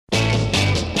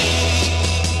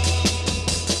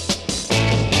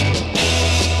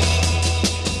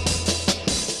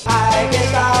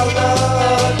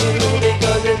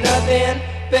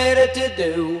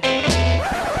do.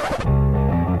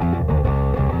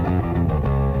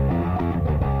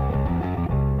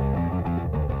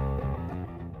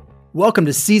 Welcome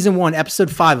to Season 1, Episode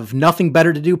 5 of Nothing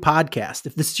Better to Do podcast.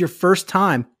 If this is your first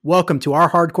time, welcome to our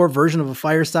hardcore version of a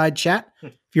fireside chat.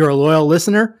 If you're a loyal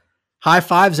listener, high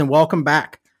fives and welcome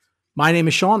back. My name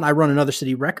is Sean. I run Another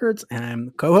City Records and I'm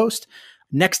the co-host.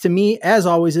 Next to me, as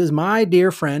always, is my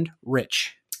dear friend,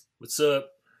 Rich. What's up?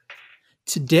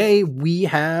 Today, we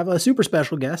have a super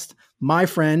special guest, my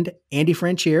friend, Andy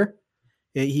Franchier.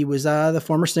 He was the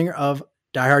former singer of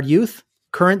Die Hard Youth,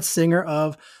 current singer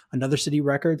of Another City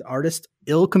Records, artist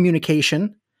Ill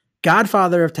Communication,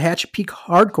 godfather of Tehachapi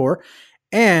Hardcore,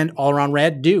 and all-around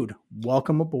rad dude.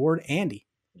 Welcome aboard, Andy.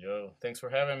 Yo, thanks for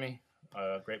having me.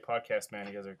 Great podcast, man.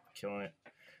 You guys are killing it.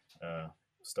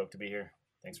 Stoked to be here.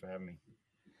 Thanks for having me.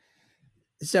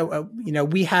 So,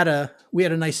 we had a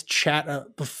nice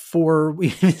chat before we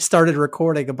started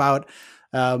recording about,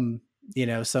 some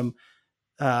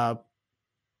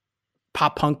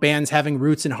pop punk bands having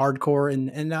roots in hardcore,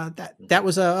 and that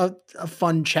was a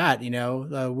fun chat. We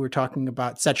were talking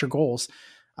about Set Your Goals.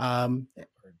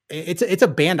 It's a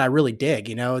band I really dig.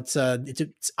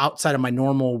 It's outside of my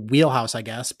normal wheelhouse, I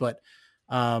guess, but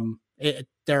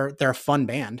they're a fun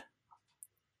band.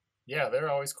 Yeah, they're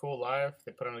always cool live.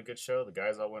 They put on a good show. The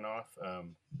guys all went off.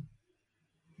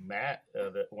 Matt,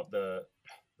 the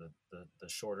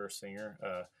shorter singer,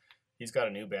 he's got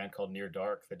a new band called Near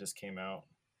Dark that just came out.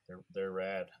 They're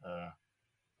rad.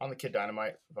 On the Kid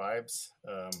Dynamite vibes.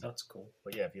 That's cool.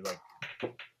 But yeah, if you like,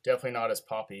 definitely not as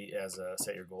poppy as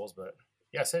Set Your Goals, but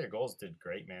yeah, Set Your Goals did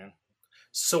great, man.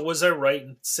 So was I right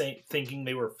in thinking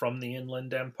they were from the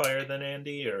Inland Empire then,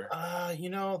 Andy? Or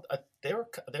they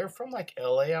were from like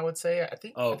LA, I would say. I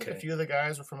think a few of the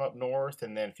guys were from up north,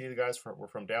 and then a few of the guys were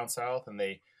from down south, and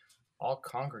they all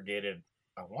congregated.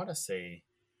 I want to say,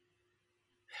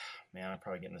 man, I'm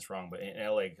probably getting this wrong, but in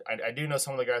LA, I do know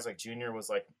some of the guys. Like Junior was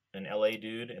like an LA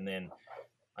dude, and then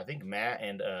I think Matt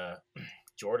and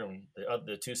Jordan,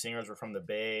 the two singers, were from the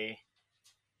Bay.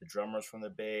 The drummers from the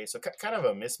Bay, so kind of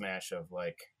a mismatch of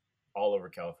like all over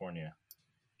California.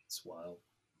 It's wild.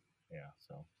 Yeah.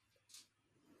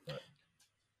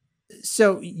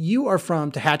 So you are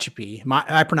from Tehachapi.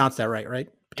 I pronounced that right? Yep.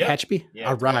 Tehachapi? Yeah.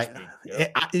 All right.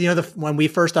 Yep. When we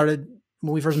first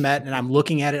met and I'm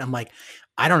looking at it, I'm like,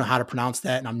 I don't know how to pronounce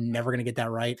that and I'm never going to get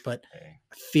that right, but I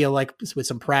feel like with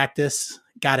some practice,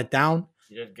 got it down.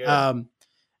 You did good.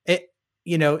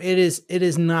 It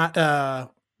is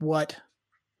not what,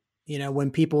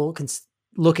 when people can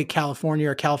look at California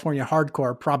or California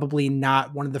hardcore, probably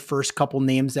not one of the first couple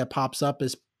names that pops up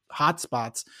as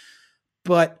hotspots,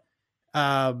 but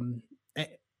the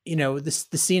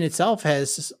scene itself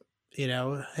has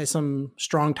some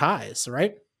strong ties,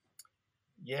 right?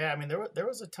 Yeah, I mean there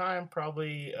was a time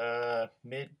probably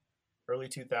early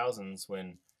 2000s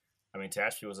when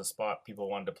Tehachapi was a spot people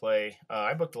wanted to play.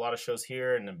 I booked a lot of shows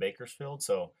here and in Bakersfield,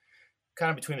 so kind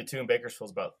of between the two, and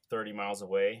Bakersfield's about 30 miles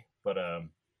away, but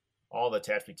all the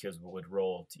Tehachapi kids would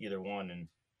roll to either one, and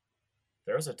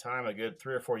there was a time, a good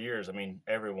 3 or 4 years,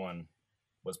 everyone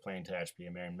was playing Tehachapi.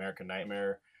 American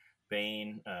Nightmare,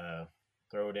 Bane,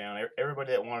 Throwdown,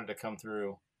 everybody that wanted to come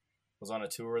through was on a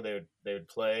tour. They would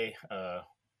play,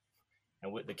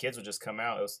 and the kids would just come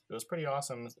out. It was pretty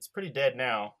awesome. It's pretty dead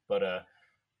now, but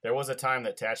there was a time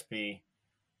that Tehachapi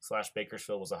 /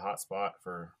 Bakersfield was a hot spot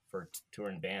for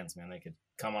touring bands, man. They could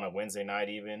come on a Wednesday night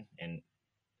even, and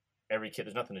every kid,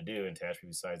 there's nothing to do in Tehachapi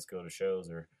besides go to shows,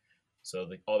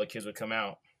 all the kids would come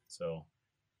out. So,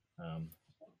 and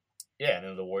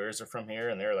then the Warriors are from here,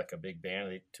 and they're like a big band.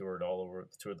 They toured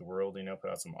the world, put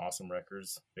out some awesome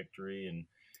records, Victory and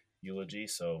Eulogy.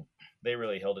 So they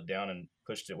really held it down and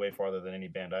pushed it way farther than any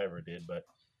band I ever did. But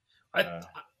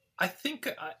I think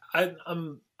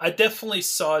I definitely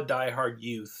saw Die Hard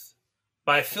Youth,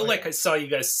 but I feel like I saw you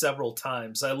guys several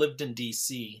times. I lived in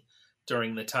DC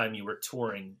during the time you were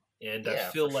touring, and I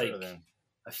feel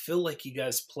like you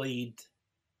guys played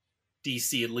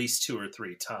DC at least 2 or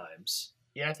 3 times.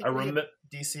 Yeah, I think I remember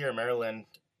DC or Maryland.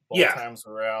 Both times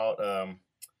we were out.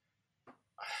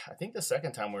 I think the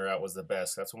second time we were out was the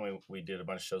best. That's when we did a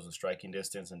bunch of shows with Striking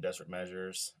Distance and Desperate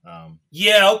Measures.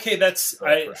 That's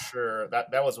for sure.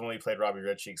 That was when we played Robbie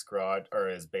Redcheek's garage or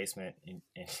his basement,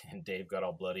 and Dave got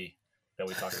all bloody. That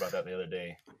we talked about that the other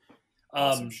day.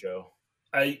 Awesome show.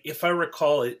 If I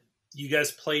recall it, you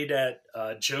guys played at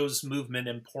Joe's Movement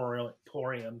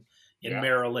Emporium in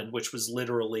Maryland, which was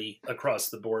literally across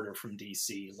the border from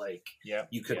DC. Like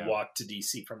you could walk to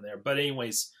DC from there. But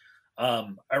anyways.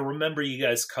 I remember you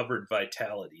guys covered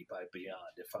Vitality by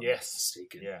Beyond, if I'm not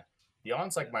mistaken. Yeah.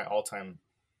 Beyond's like my all-time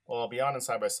well, Beyond and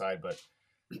Side by Side, but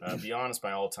Beyond is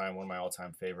my one of my all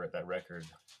time favorite. That record,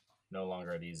 No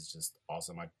Longer at Ease, is just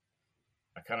awesome. I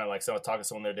kind of like someone talking to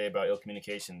someone the other day about ill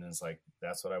communication, and it's like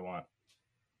that's what I want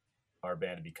our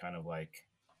band to be, kind of like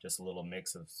just a little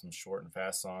mix of some short and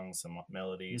fast songs, some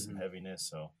melodies, some heaviness.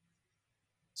 So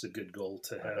it's a good goal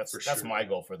to have. That's my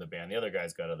goal for the band. The other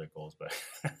guys got other goals, but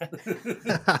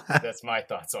that's my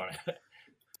thoughts on it.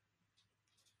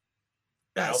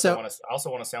 I also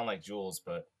want to sound like Jules,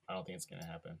 but I don't think it's going to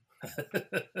happen.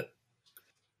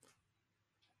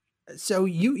 So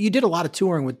you did a lot of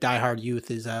touring with Die Hard Youth.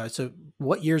 So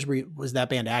what years was that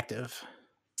band active?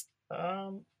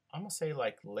 I'm gonna say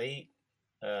like late,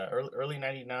 early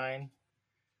 '99.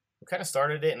 We kind of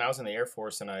started it, and I was in the Air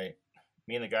Force, and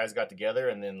me and the guys got together,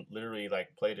 and then literally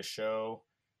like played a show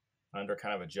under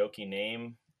kind of a jokey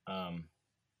name.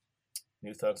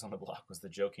 New Thugs on the Block was the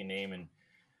jokey name, and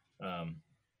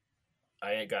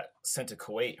I got sent to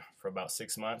Kuwait for about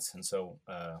 6 months, and so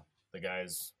the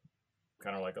guys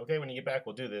kind of like, okay, when you get back,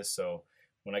 we'll do this. So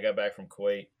when I got back from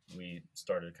Kuwait, we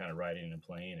started kind of writing and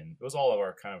playing, and it was all of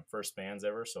our kind of first bands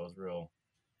ever. So it was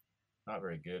not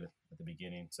very good at the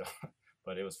beginning. So,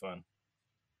 but it was fun.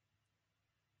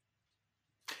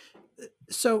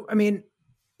 So, I mean,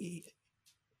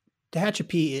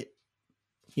 Tehachapi,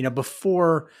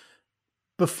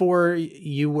 before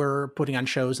you were putting on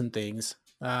shows and things,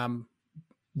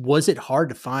 was it hard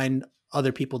to find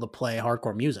other people to play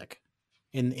hardcore music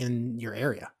in your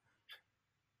area?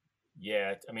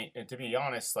 Yeah, I mean, and to be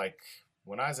honest, like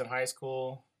when I was in high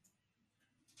school,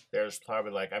 there's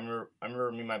probably like I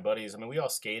remember me and my buddies. I mean, we all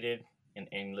skated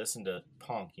and listened to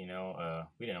punk. We didn't know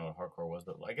what hardcore was,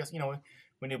 but I guess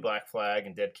we knew Black Flag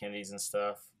and Dead Kennedys and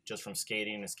stuff just from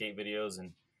skating and skate videos.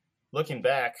 And looking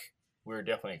back, we were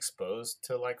definitely exposed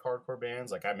to like hardcore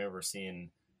bands. Like I remember seeing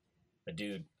a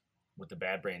dude with the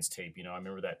Bad Brains tape. I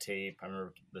remember that tape. I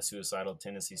remember the Suicidal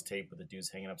Tendencies tape with the dudes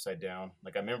hanging upside down.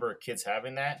 Like I remember kids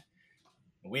having that.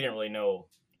 We didn't really know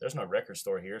there's no record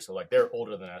store here. So like they're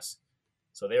older than us.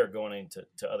 So they were going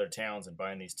into other towns and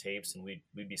buying these tapes, and we'd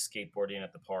be skateboarding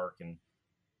at the park and,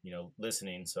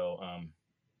 listening. So,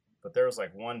 but there was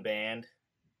like one band,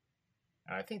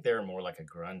 and I think they were more like a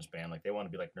grunge band. Like they wanted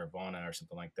to be like Nirvana or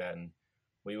something like that. And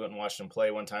we went and watched them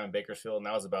play one time in Bakersfield, and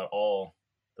that was about all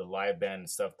the live band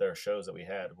stuff, their shows that we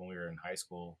had when we were in high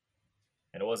school.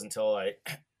 And it wasn't until I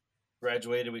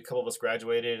graduated, a couple of us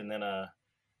graduated, and then I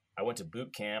went to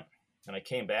boot camp, and I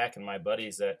came back, and my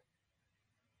buddies that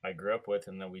I grew up with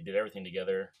and then we did everything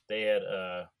together, they had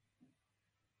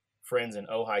friends in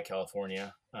Ojai,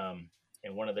 California,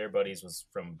 and one of their buddies was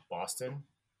from Boston.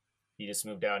 He just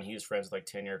moved out, and he was friends with like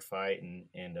 10 Yard Fight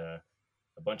and a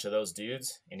bunch of those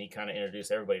dudes, and he kind of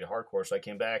introduced everybody to hardcore. So I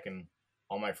came back, and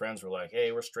all my friends were like,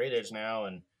 hey, we're straight edge now,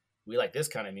 and we like this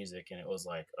kind of music. And it was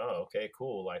like, oh, okay,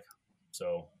 cool. Like,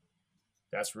 so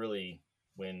that's really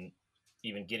when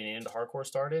even getting into hardcore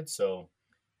started. So,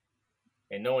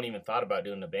 and no one even thought about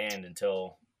doing a band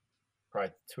until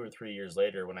probably 2 or 3 years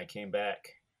later when I came back.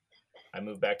 I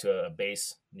moved back to a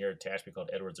base near Tehachapi called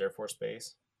Edwards Air Force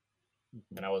Base.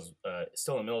 And I was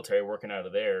still in the military working out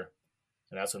of there.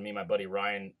 And that's when me and my buddy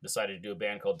Ryan decided to do a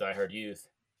band called Die Hard Youth.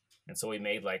 And so we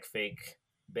made like fake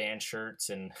band shirts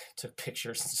and took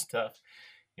pictures and stuff.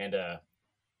 And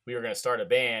we were going to start a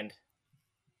band.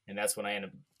 And that's when I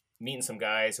ended up meeting some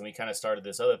guys, and we kind of started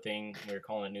this other thing. We were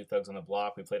calling it New Thugs on the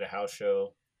Block. We played a house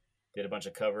show, did a bunch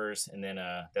of covers, and then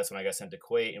that's when I got sent to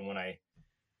Kuwait. And when I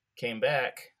came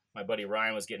back, my buddy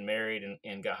Ryan was getting married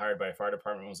and got hired by a fire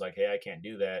department, and was like, hey, I can't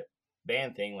do that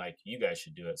band thing. Like, you guys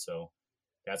should do it. So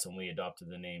that's when we adopted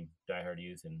the name Die Hard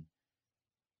Youth and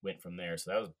went from there. So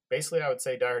that was basically, I would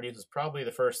say Die Hard Youth was probably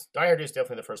the first. Die Hard Youth is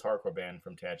definitely the first hardcore band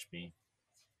from Tehachapi.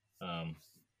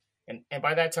 And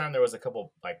by that time, there was a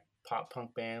couple like pop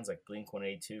punk bands, like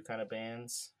Blink-182 kind of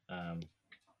bands,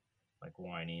 like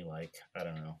whiny, like I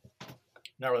don't know,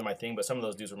 not really my thing. But some of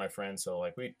those dudes were my friends, so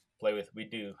like we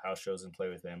do house shows and play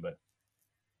with them. But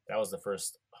that was the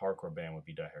first hardcore band would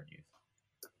be Die Hard Youth.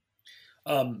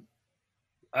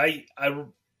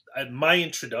 My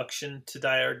introduction to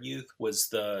Die Hard Youth was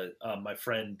my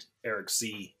friend Eric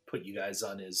Z put you guys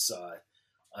on his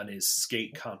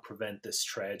skate comp Prevent This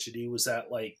Tragedy. Was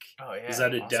that like? Oh yeah. Was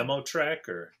that a awesome demo track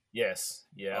or? Yes.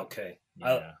 Yeah. Okay.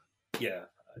 Yeah.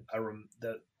 I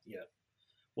that. Yeah.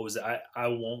 What was it? I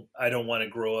don't want to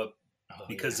grow up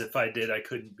because if I did, I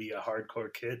couldn't be a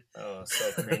hardcore kid. Oh, so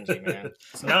cringy, man.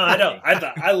 So no, cringy. I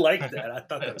don't. I liked that. I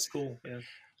thought that was cool. Yeah.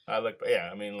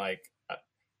 I mean, like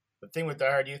the thing with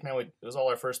Die Hard Youth, man, it was all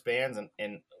our first bands,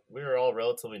 and we were all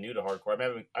relatively new to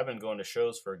hardcore. I've been going to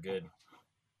shows for a good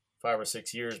 5 or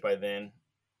 6 years by then.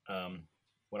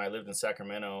 when I lived in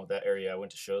Sacramento, that area, I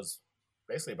went to shows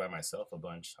basically by myself a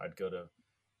bunch. I'd go to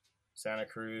Santa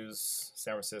Cruz,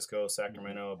 San Francisco,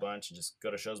 Sacramento a bunch, and just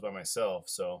go to shows by myself.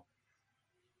 So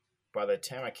by the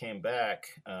time I came back,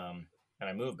 and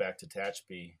I moved back to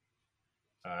Tehachapi,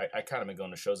 I kind of been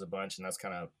going to shows a bunch, and that's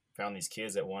kind of found these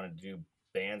kids that wanted to do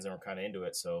bands and were kind of into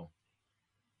it. So,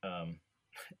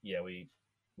 yeah, we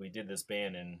did this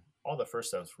band, and all the first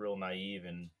stuff was real naive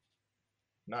and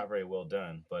not very well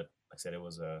done. But like I said, it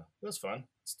was fun.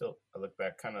 Still, I look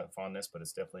back kind of fondness, but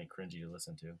it's definitely cringy to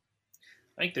listen to.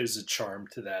 I think there's a charm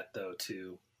to that though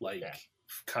too, like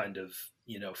kind of,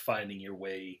 finding your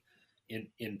way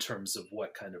in terms of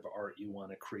what kind of art you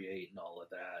want to create and all of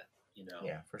that,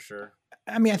 Yeah, for sure.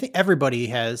 I mean, I think everybody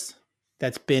that's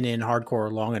been in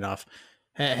hardcore long enough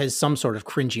has some sort of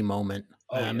cringy moment.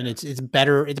 And it's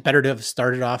better to have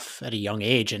started off at a young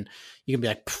age, and you can be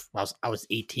like, I was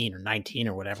 18 or 19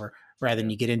 or whatever, rather than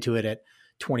you get into it at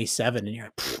 27 and you're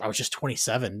like, I was just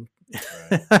 27.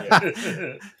 Right.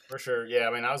 Yeah. For sure. Yeah.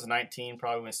 I mean, I was 19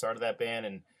 probably when we started that band,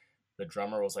 and the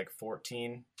drummer was like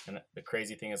 14. And the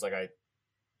crazy thing is, like,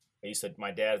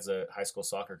 my dad's a high school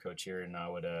soccer coach here, and I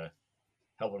would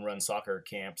help him run soccer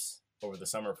camps over the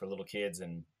summer for little kids.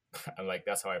 And I'm like,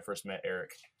 that's how I first met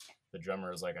Eric. The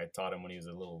drummer is like, I taught him when he was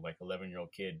a little, like,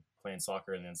 11-year-old kid playing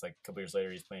soccer. And then it's like a couple years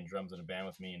later, he's playing drums in a band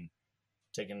with me and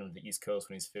taking him to the East Coast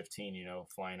when he's 15,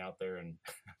 flying out there. And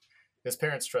his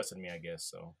parents trusted me, I guess.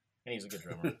 So, and he's a good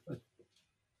drummer.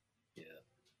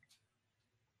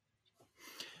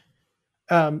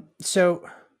 Yeah. So,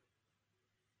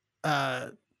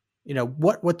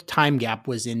 what time gap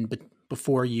was in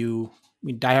before Die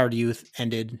Hard Youth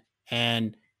ended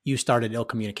and you started Ill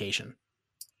Communication?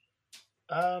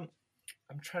 I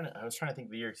was trying to think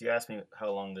of the year, because you asked me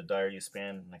how long the Die Hard Youth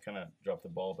span, and I kind of dropped the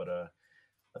ball, but I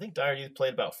think Die Hard Youth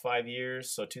played about 5 years,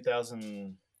 so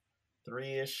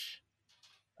 2003-ish,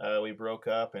 we broke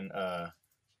up, and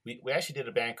we actually did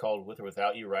a band called With or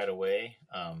Without You right away,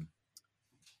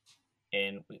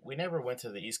 and we never went to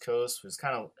the East Coast. It was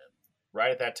kind of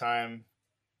right at that time.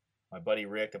 My buddy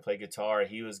Rick that played guitar,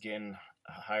 he was getting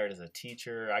hired as a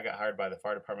teacher. I got hired by the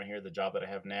fire department here, the job that I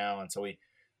have now, and so we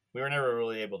were never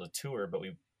really able to tour, but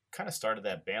we kind of started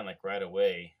that band like right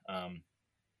away. Kind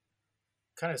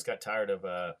of just got tired of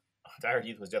Die Hard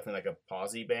Youth was definitely like a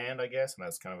posy band, I guess, and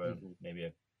that's kind of maybe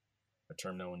a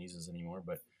term no one uses anymore.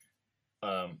 But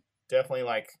definitely,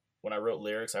 like, when I wrote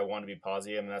lyrics, I wanted to be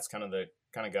posy. I mean, that's kind of the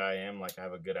kind of guy I am. Like, I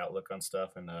have a good outlook on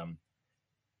stuff, and I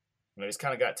just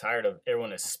kind of got tired of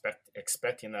everyone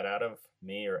expecting that out of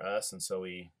me or us, and so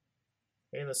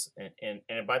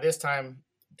and by this time,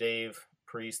 Dave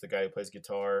Priest, the guy who plays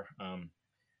guitar,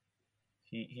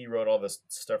 he wrote all this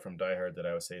stuff from Die Hard that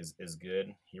I would say is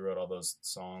good. He wrote all those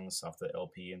songs off the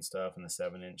LP and stuff and the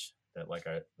 7-inch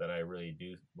that I really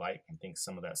do like, and think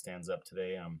some of that stands up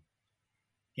today.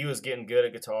 He was getting good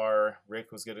at guitar.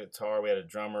 Rick was good at guitar. We had a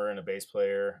drummer and a bass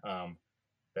player.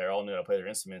 They all knew how to play their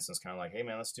instruments, and it's kind of like, hey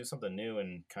man, let's do something new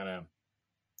and kind of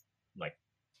like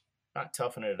not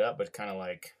toughen it up, but kind of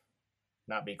like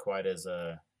not be quite as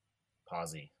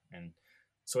posy. And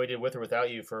so we did With or Without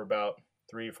You for about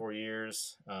 3 or 4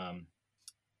 years. We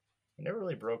never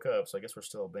really broke up, so I guess we're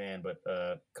still a band. But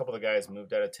a couple of the guys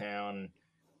moved out of town.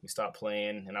 We stopped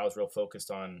playing, and I was real focused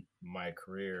on my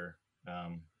career,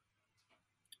 trying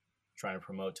to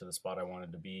promote to the spot I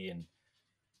wanted to be. And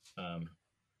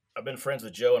I've been friends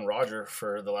with Joe and Roger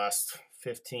for the last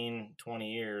 15,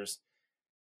 20 years,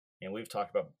 and we've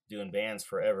talked about doing bands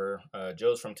forever.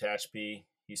 Joe's from Tehachapi.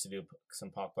 He used to do some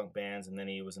pop punk bands, and then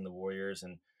he was in the Warriors.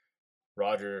 And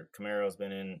Roger Camaro's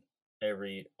been in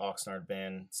every Oxnard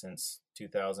band since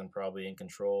 2000, probably. In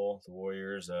Control, the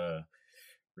Warriors,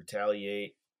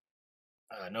 Retaliate.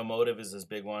 No Motive is his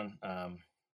big one.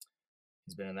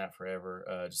 He's been in that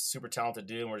forever. Just super talented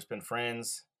dude, and we've just been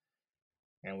friends.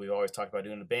 And we've always talked about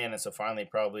doing a band. And so finally,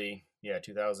 probably,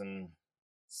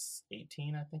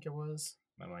 2018, I think it was.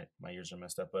 My years are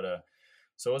messed up. But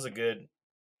so it was a good,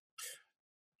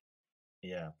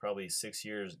 probably 6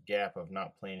 years gap of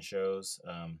not playing shows.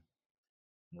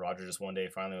 Roger just one day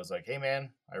finally was like, hey,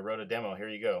 man, I wrote a demo. Here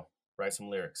you go. Write some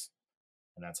lyrics.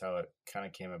 And that's how it kind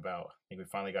of came about. I think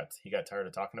he got tired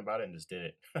of talking about it and just did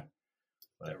it.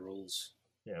 That rules.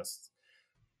 Yes.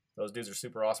 Those dudes are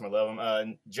super awesome. I love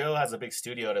them. Joe has a big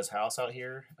studio at his house out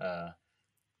here,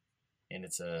 and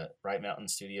it's a Bright Mountain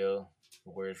studio.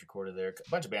 The Warriors recorded there. A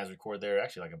bunch of bands record there.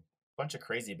 Actually, like a bunch of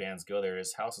crazy bands go there.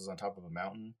 His house is on top of a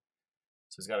mountain,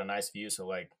 so he's got a nice view. So,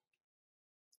 like,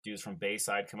 dudes from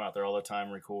Bayside come out there all the time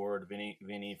and record.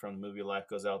 Vinny from the Movie Life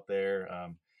goes out there.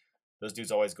 Those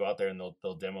dudes always go out there and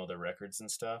they'll demo their records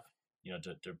and stuff.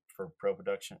 for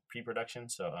pre-production.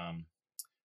 So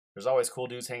there's always cool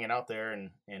dudes hanging out there,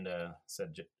 and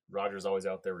said Roger's always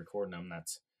out there recording them.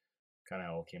 That's kind of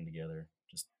how it all came together.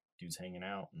 Just dudes hanging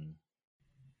out, and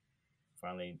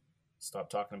finally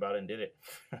stopped talking about it and did it.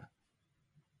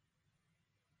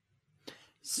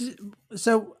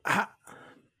 So,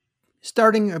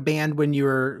 starting a band when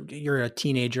you're a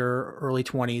teenager, early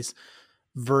 20s,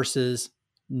 versus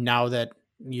now that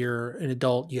you're an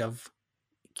adult, you have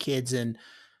kids in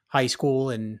high school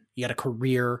and you got a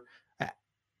career.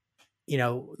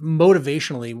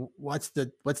 Motivationally, what's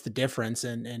the difference,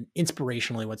 and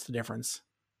inspirationally, what's the difference?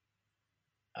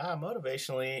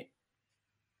 Motivationally,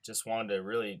 just wanted to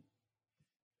really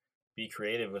be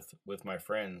creative with my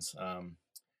friends.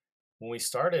 When we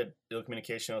started Ill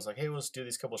Communication, I was like, hey, let's do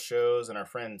these couple shows. And our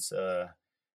friends,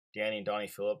 Danny and Donnie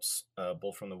Phillips,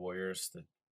 both from the Warriors,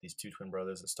 these two twin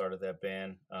brothers that started that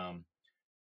band,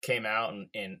 came out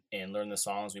and learned the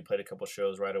songs. We played a couple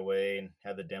shows right away and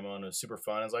had the demo, and it was super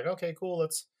fun. I was like, okay, cool.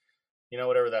 Let's,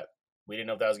 whatever that, we didn't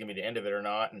know if that was going to be the end of it or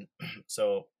not. And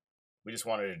so we just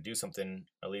wanted to do something,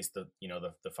 at least the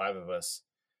five of us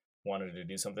wanted to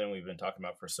do something we've been talking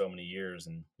about for so many years,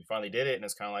 and we finally did it. And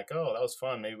it's kind of like, oh, that was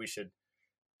fun. Maybe we should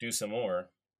do some more.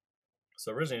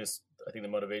 So originally, I think the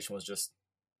motivation was just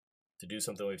to do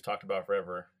something we've talked about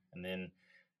forever. And then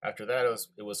after that,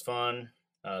 it was fun.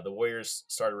 The Warriors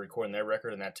started recording their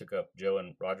record, and that took up Joe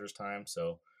and Roger's time.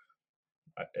 So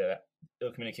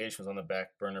Ill Communication was on the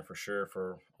back burner for sure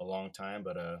for a long time.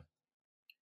 But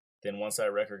then once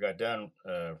that record got done,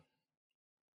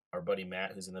 our buddy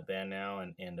Matt, who's in the band now,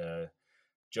 and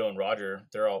Joe and Roger,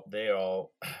 they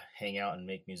all hang out and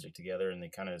make music together, and they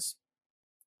kind of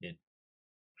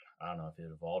I don't know if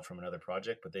it evolved from another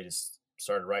project, but they just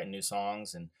started writing new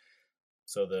songs. And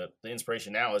so the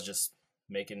inspiration now is just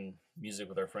making music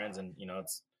with our friends. And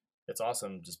it's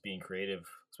awesome just being creative,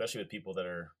 especially with people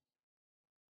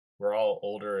we're all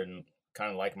older and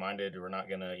kind of like-minded. We're not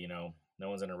gonna, no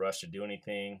one's in a rush to do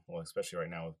anything, well, especially right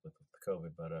now with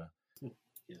COVID, but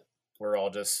yeah, we're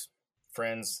all just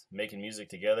friends making music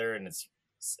together, and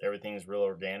everything's real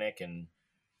organic, and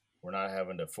we're not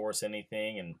having to force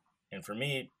anything. And for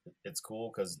me, it's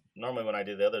cool because normally when I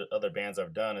did the other bands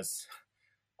I've done, I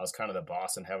was kind of the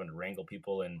boss and having to wrangle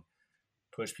people and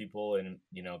push people and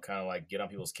kind of like get on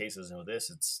people's cases. And with this,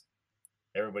 it's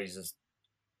everybody's just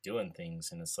doing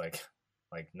things, and it's like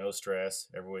no stress.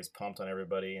 Everybody's pumped on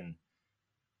everybody, and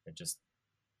it just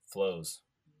flows.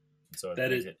 And so it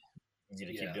makes it easy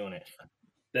to keep doing it.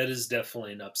 That is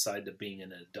definitely an upside to being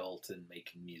an adult and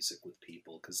making music with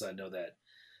people, because I know that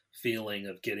feeling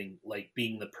of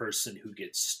being the person who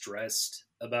gets stressed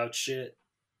about shit.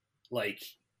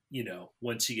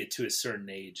 Once you get to a certain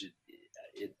age,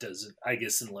 it doesn't, I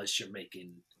guess, unless you're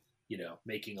making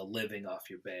a living off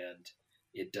your band,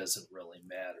 it doesn't really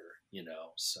matter,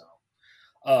 so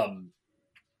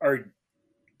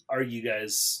are you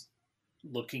guys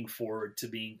looking forward to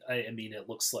being, I mean, it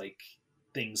looks like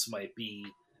things might be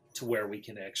to where we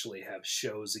can actually have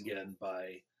shows again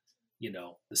by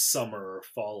the summer or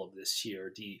fall of this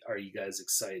year. Are you guys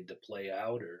excited to play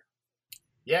out? Or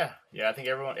yeah, I think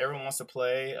everyone wants to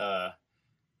play.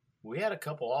 We had a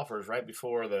couple offers right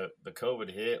before the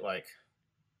COVID hit, like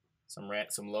some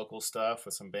local stuff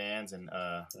with some bands, and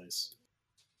nice.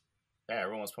 Yeah,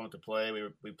 everyone was pumped to play.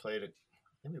 We played I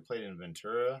think we played in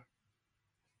Ventura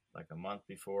like a month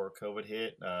before COVID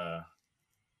hit.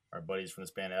 Our buddies from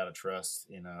this band Out of Trust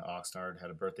in Oxnard had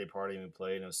a birthday party, and we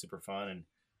played, and it was super fun. And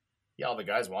yeah, all the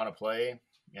guys want to play,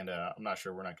 and I'm not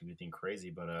sure we're not going to do anything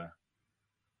crazy, but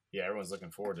yeah, everyone's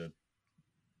looking forward to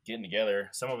getting together.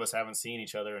 Some of us haven't seen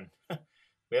each other, and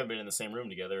we haven't been in the same room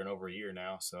together in over a year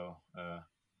now. So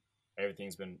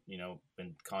everything's been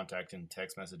contacting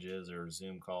text messages or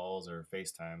Zoom calls or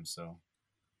FaceTime. So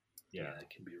yeah, it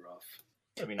can be rough.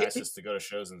 It'd be nice just to go to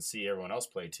shows and see everyone else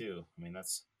play too. I mean,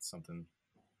 that's something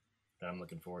that I'm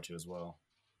looking forward to as well.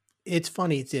 It's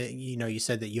funny to, you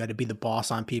said that you had to be the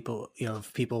boss on people,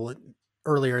 people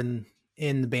earlier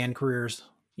in the band careers,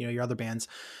 your other bands.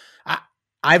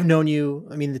 I've known you.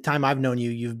 I mean, the time I've known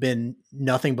you, you've been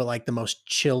nothing but like the most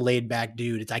chill, laid back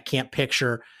dude. I can't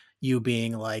picture you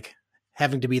being like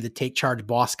having to be the take charge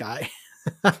boss guy.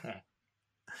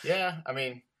 Yeah. I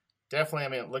mean, definitely. I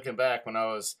mean, looking back when I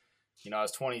was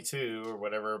 22 or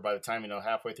whatever, by the time,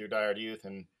 halfway through Die Hard Youth,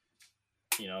 and,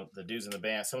 the dudes in the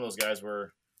band, some of those guys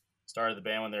started the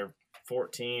band when they're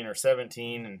 14 or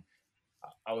 17. And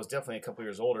I was definitely a couple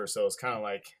years older. So it's kind of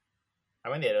like,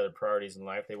 I mean, they had other priorities in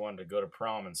life. They wanted to go to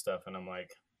prom and stuff. And I'm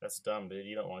like, that's dumb, dude.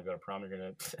 You don't want to go to prom. You're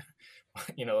going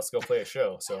to, let's go play a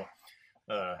show. So,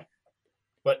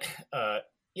 but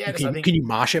Yeah, You just I think can you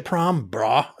mosh at prom,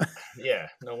 brah? yeah,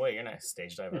 no way, you're not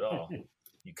stage dive at all.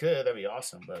 You could, that'd be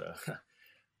awesome, but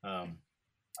um,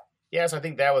 yeah, so I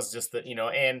think that was just the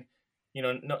and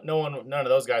none of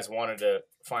those guys wanted to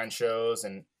find shows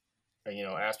and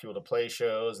ask people to play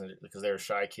shows and because they were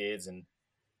shy kids. And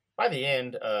by the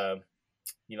end,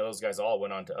 those guys all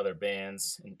went on to other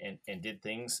bands and did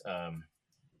things.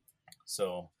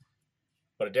 So,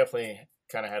 but it definitely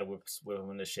kind of had to whip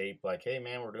them into shape. Like, hey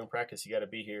man, we're doing practice. You got to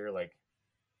be here. Like,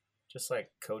 just like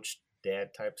coach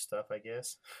dad type stuff, I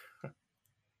guess.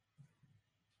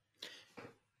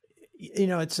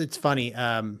 It's funny.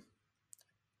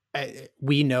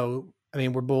 We know. I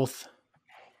mean, we're both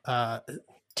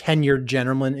tenured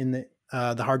gentlemen in the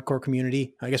hardcore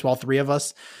community. I guess all three of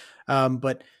us.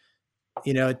 But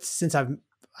it's since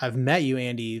I've met you,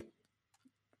 Andy.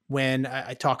 When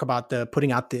I talk about the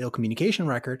putting out the ill communication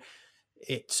record,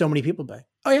 so many people be like,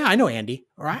 "Oh yeah, I know Andy,"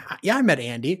 or I met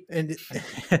Andy," and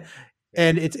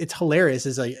and it's hilarious.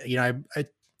 Is like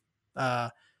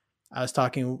I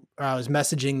was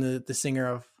messaging the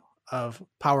singer of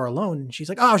Power Alone, and she's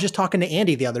like, "Oh, I was just talking to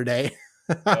Andy the other day."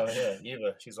 Oh yeah,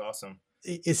 Eva, she's awesome.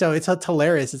 So it's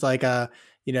hilarious. It's like there's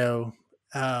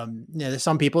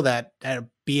some people that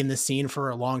be in the scene for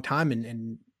a long time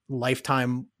and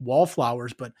lifetime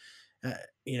wallflowers, but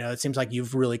it seems like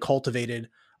you've really cultivated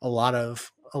a lot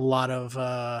of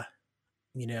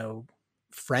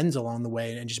friends along the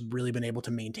way and just really been able to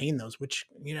maintain those, which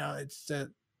it's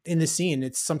in the scene,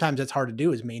 it's hard to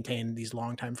do, is maintain these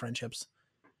longtime friendships.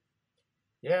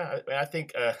 Yeah, I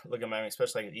think look at my,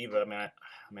 especially like Eva. I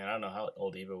don't know how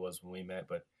old Eva was when we met,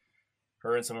 but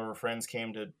her and some of her friends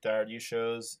came to Die Hard Youth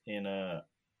shows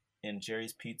in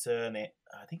Jerry's Pizza, and I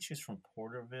think she was from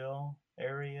Porterville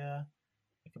area.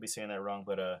 I could be saying that wrong,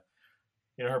 but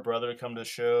her brother would come to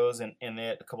shows, and they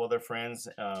had a couple other friends.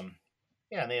 And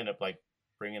they ended up like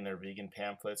bringing their vegan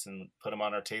pamphlets and put them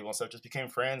on our table and stuff. Just became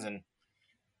friends, and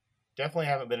definitely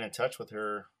haven't been in touch with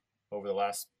her over the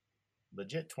last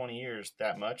legit 20 years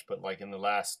that much, but like in the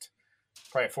last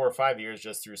probably 4 or 5 years,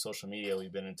 just through social media,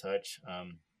 we've been in touch.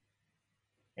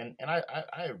 And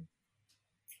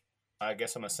I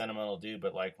guess I'm a sentimental dude,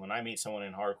 but like when I meet someone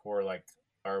in hardcore, like,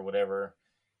 or whatever,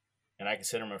 and I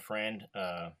consider them a friend,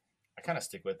 I kind of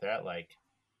stick with that, like,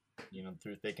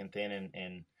 through thick and thin.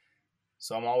 And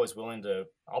so I'm always willing to,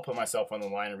 I'll put myself on the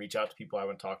line and reach out to people I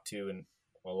haven't talked to in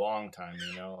a long time,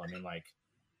 like,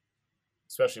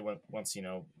 especially once,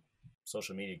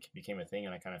 social media became a thing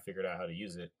and I kind of figured out how to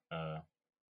use it.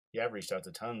 I've reached out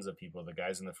to tons of people, the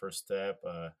guys in the First Step,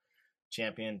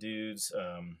 Champion dudes,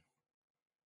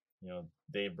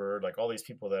 Dave Bird, like all these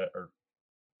people that are,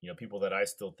 people that I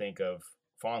still think of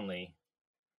fondly.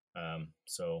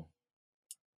 So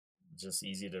just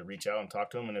easy to reach out and talk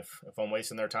to them. And if I'm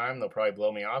wasting their time, they'll probably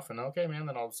blow me off, and okay, man,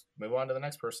 then I'll just move on to the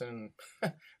next person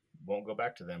and won't go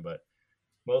back to them. But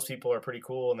most people are pretty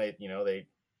cool, and they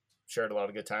shared a lot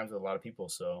of good times with a lot of people.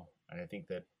 So I think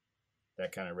that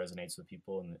kind of resonates with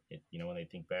people, and when they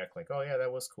think back, like, oh yeah,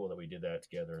 that was cool that we did that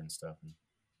together and stuff. And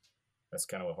that's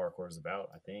kind of what hardcore is about,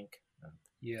 I think.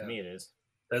 To me, it is.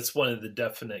 That's one of the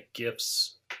definite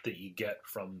gifts that you get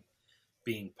from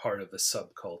being part of a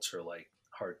subculture like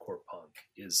hardcore punk,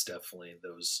 is definitely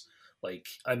those, like,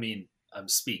 I'm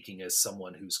speaking as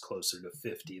someone who's closer to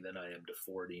 50 than I am to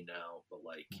 40 now, but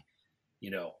like,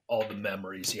 all the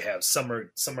memories you have, some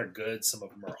are good, some of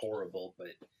them are horrible,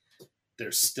 but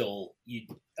there's still, you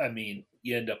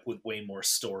end up with way more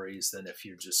stories than if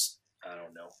you're just, I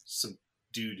don't know, some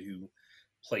dude who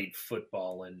played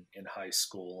football in high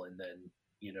school and then,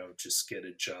 just get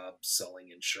a job selling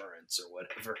insurance or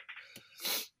whatever.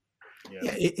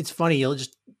 Yeah, it's funny. You'll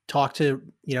just talk to,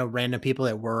 random people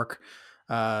at work,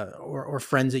 or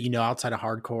friends that outside of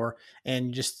hardcore,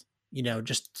 and just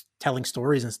telling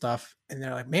stories and stuff. And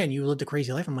they're like, "Man, you lived a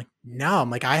crazy life." I'm like,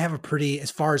 "No, I have a pretty,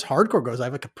 as far as hardcore goes, I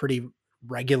have like a pretty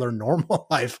regular, normal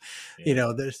life."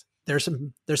 Yeah. There's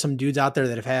some dudes out there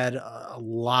that have had a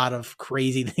lot of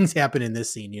crazy things happen in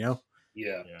this scene.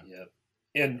 Yeah.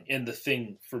 And the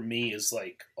thing for me is,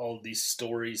 like, all these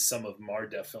stories, some of them are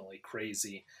definitely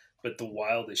crazy, but the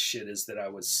wildest shit is that I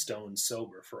was stone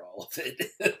sober for all of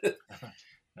it.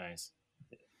 Nice.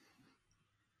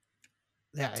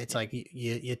 Yeah, it's like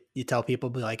you tell people,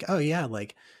 be like, "Oh yeah,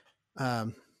 like, I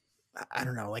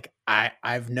don't know, like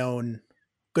I've known,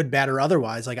 good, bad, or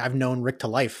otherwise, like I've known Rick to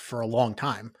life for a long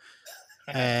time,"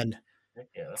 and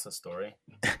yeah, that's a story.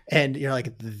 And you're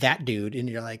like, that dude, and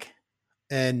you're like,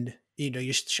 and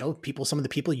you show people some of the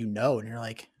people, and you're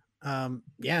like,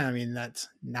 yeah, that's,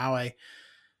 now I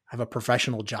have a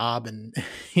professional job, and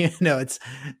it's,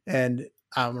 and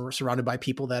I'm surrounded by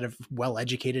people that are well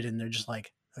educated, and they're just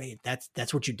like, I mean,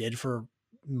 that's what you did for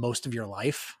most of your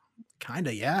life. Kind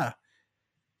of. Yeah.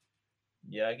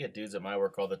 Yeah, I get dudes at my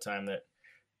work all the time that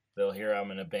they'll hear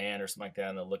I'm in a band or something like that,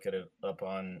 and they'll look at it up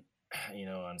on,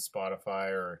 on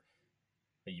Spotify or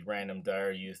a random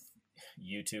Dire Youth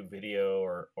YouTube video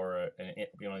or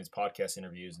these podcast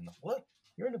interviews, and what,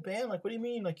 you're in a band? Like, what do you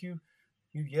mean? Like you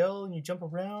yell and you jump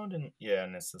around, and yeah,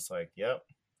 and it's just like, yep.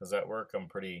 Because at work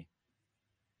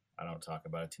I don't talk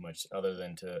about it too much, other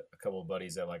than to a couple of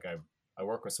buddies that like I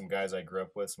work with some guys I grew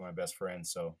up with, some of my best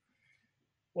friends. So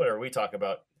whatever, we talk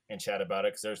about and chat about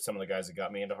it because there's some of the guys that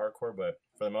got me into hardcore, but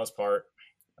for the most part,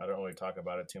 I don't really talk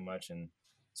about it too much. And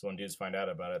so when dudes find out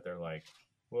about it, they're like,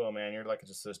 well, man, you're like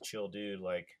just this chill dude.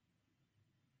 Like,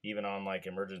 even on like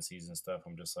emergencies and stuff,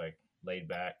 I'm just like laid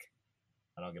back.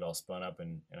 I don't get all spun up.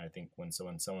 And I think when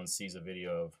someone sees a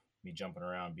video of me jumping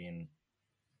around being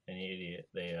an idiot,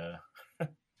 they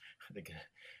they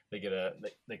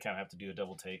kind of have to do a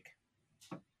double take.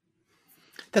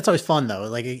 That's always fun though.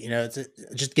 Like, it's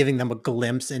just giving them a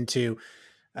glimpse into,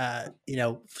 to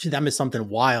them is something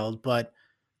wild, but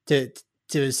to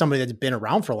somebody that's been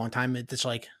around for a long time, it's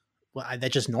like, well,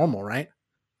 that's just normal, right?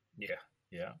 Yeah.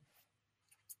 Yeah.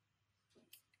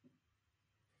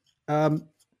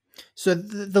 So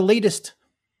the latest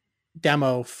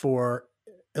demo for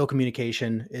Ill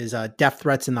Communication is Death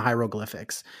Threats in the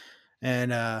Hieroglyphics.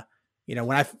 And,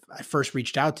 when I first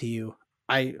reached out to you,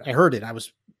 I heard it. I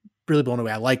was really blown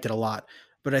away. I liked it a lot.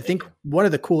 But I think one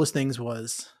of the coolest things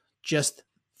was just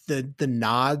the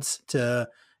nods to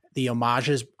the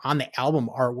homages on the album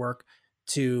artwork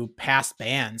to past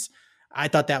bands. I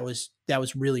thought that was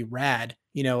really rad.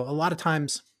 A lot of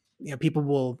times,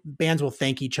 bands will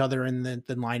thank each other in the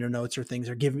liner notes or things,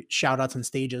 or give shout outs on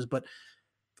stages, but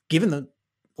giving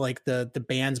the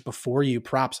bands before you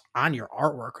props on your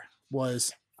artwork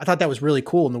I thought that was really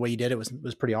cool. And the way you did it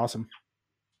was pretty awesome.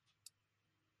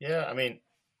 Yeah. I mean,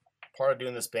 part of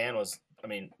doing this band was,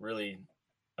 really,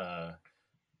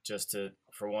 just to,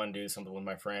 for one, do something with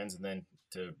my friends, and then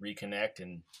to reconnect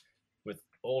and with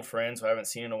old friends who I haven't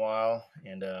seen in a while.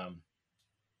 And,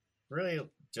 really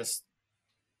just,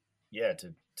 yeah,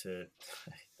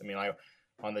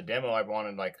 on the demo, I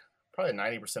wanted like probably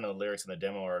 90% of the lyrics in the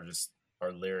demo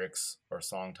are lyrics or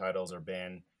song titles or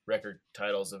band record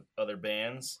titles of other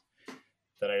bands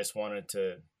that I just wanted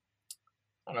to,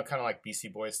 I don't know, kind of like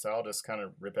BC Boys style, just kind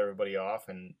of rip everybody off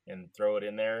and throw it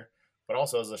in there. But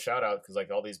also as a shout out, because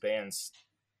like all these bands,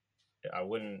 I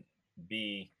wouldn't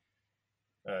be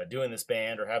doing this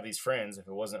band or have these friends if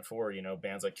it wasn't for,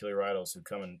 bands like Kill Your Idols who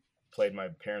come and played my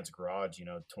parents' garage,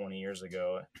 20 years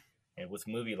ago, and with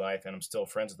Movie Life, and I'm still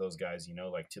friends with those guys,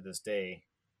 like to this day.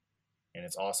 And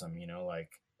it's awesome, like,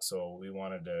 so we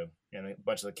wanted to, and a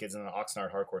bunch of the kids in the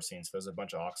Oxnard hardcore scene. So there's a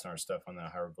bunch of Oxnard stuff on the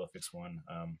Hieroglyphics one.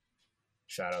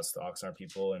 Shout outs to Oxnard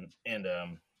people. And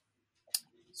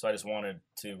so I just wanted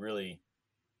to really,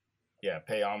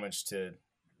 pay homage to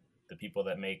the people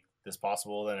that make this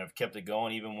possible and have kept it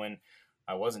going. Even when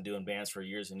I wasn't doing bands for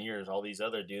years and years, all these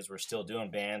other dudes were still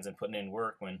doing bands and putting in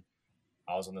work when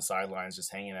I was on the sidelines,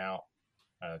 just hanging out,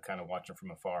 kind of watching from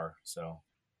afar. So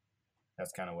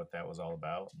that's kind of what that was all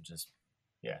about.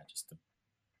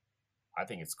 I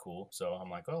think it's cool. So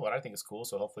I'm like, oh, what I think is cool.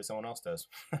 So hopefully someone else does.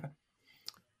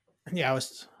 Yeah, I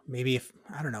was maybe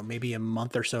a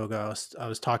month or so ago, I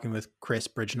was talking with Chris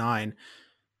Bridge 9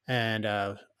 and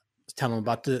was telling him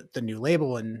about the new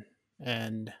label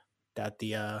and that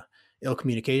the Ill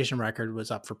Communication record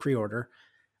was up for pre-order,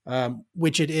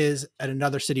 which it is at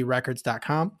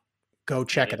anothercityrecords.com. Go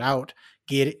check it out.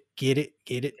 Get it.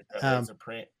 It's a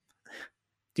print.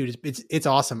 Dude, it's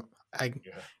awesome. I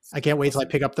can't wait till I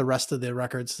pick up the rest of the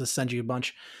records to send you a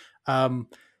bunch.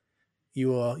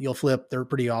 You'll flip. They're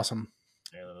pretty awesome.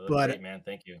 Yeah, but great, man.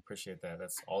 Thank you. Appreciate that.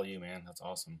 That's all you, man. That's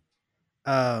awesome.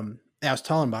 I was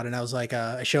telling about it, and I was like,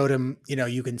 I showed him,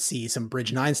 you can see some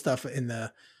Bridge 9 stuff in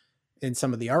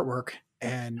some of the artwork,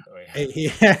 and he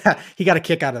got a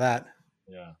kick out of that.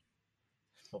 Yeah.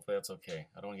 Hopefully that's okay.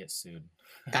 I don't want to get sued.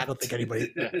 I don't think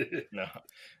anybody. No.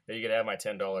 You could have my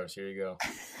 $10. Here you go.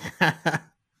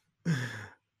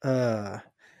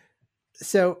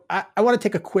 So I want to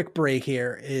take a quick break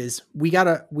here. We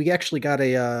actually got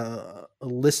a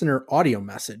listener audio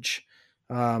message,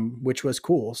 which was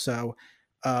cool. So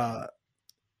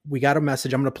we got a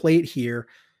message. I'm going to play it here,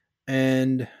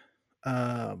 and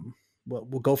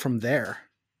we'll go from there.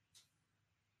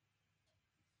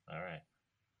 All right.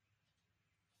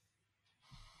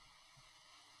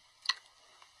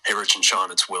 Hey, Rich and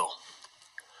Sean, it's Will.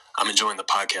 I'm enjoying the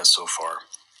podcast so far.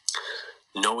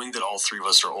 Knowing that all three of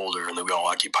us are older and that we all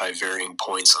occupy varying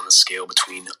points on the scale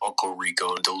between Uncle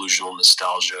Rico and delusional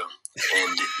nostalgia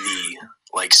and the,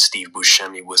 like Steve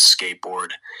Buscemi with skateboard,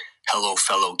 hello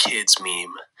fellow kids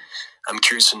meme, I'm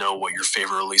curious to know what your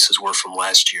favorite releases were from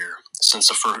last year, since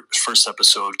the first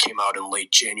episode came out in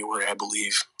late January, I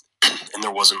believe, and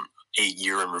there wasn't a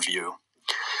year in review.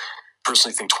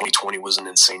 Personally think 2020 was an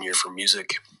insane year for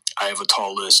music. I have a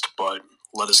tall list, but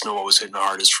let us know what was hitting the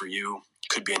hardest for you.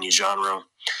 Could be any genre,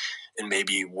 and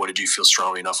maybe what did you feel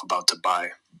strongly enough about to buy.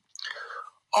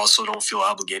 Also, don't feel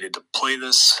obligated to play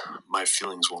this. My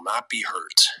feelings will not be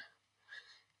hurt.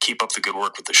 Keep up the good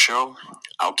work with the show.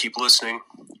 I'll keep listening.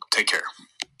 Take care.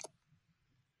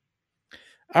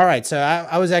 All right. So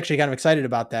I was actually kind of excited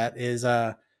about that is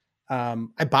I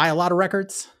buy a lot of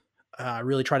records. I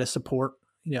really try to support,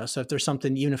 so if there's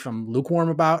something, even if I'm lukewarm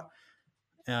about,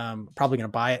 probably going to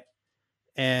buy it.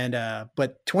 And,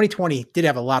 but 2020 did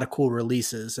have a lot of cool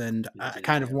releases, and I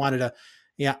kind of wanted to,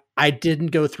 I didn't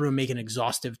go through and make an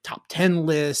exhaustive top 10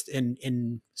 list.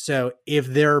 And so if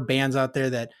there are bands out there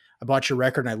that I bought your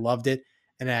record and I loved it,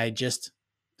 and I just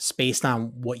spaced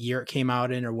on what year it came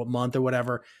out in or what month or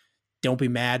whatever, don't be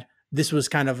mad. This was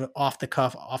kind of off the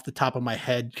cuff, off the top of my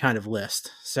head kind of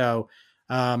list. So,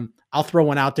 I'll throw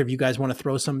one out there if you guys want to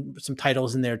throw some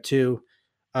titles in there too.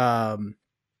 The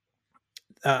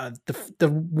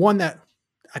one that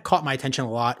I caught my attention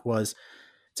a lot was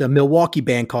it's a Milwaukee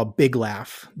band called Big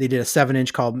Laugh. They did a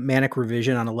 7-inch called Manic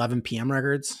Revision on 11 PM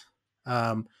Records.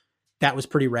 That was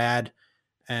pretty rad,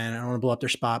 and I don't want to blow up their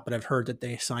spot, but I've heard that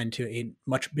they signed to a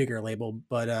much bigger label.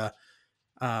 But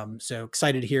so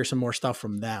excited to hear some more stuff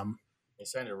from them. They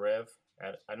signed to Rev.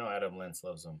 I know Adam Lentz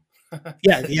loves them.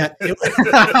 Yeah. Yeah.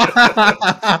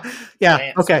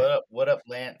 Lance, Okay. What up,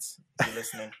 Lance? You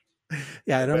listening?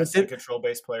 Yeah. I The know. best control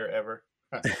bass player ever.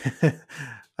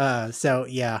 So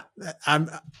yeah,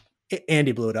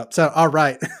 Andy blew it up. So, all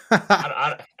right.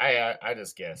 I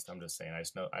just guessed. I'm just saying.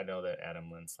 I know that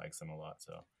Adam Lentz likes them a lot.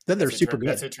 So Then they're super good.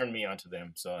 That's what turned me onto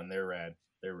them. So, and they're rad.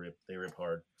 They rip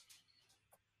hard.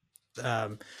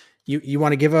 You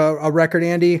want to give a record,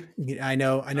 Andy? I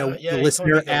know. Yeah, the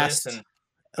listener asked.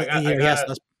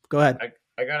 Go ahead.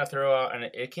 I gotta throw out, and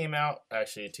it came out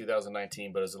actually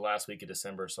 2019, but it was the last week of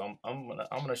December. So I'm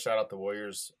gonna shout out the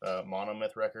Warriors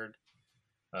Monomyth record.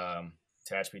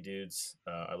 Attach Me Dudes.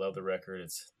 I love the record.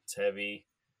 It's heavy.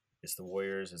 It's the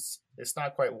Warriors. It's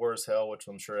not quite War as Hell, which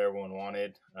I'm sure everyone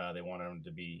wanted. They wanted them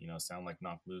to be, sound like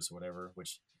Knock Loose or whatever,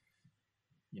 which,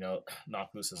 Knock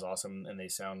Loose is awesome, and they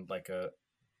sound like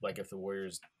if the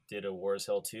Warriors did a War as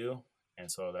Hell too, and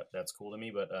so that's cool to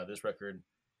me. But this record,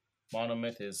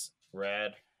 Monomyth, is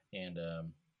rad, and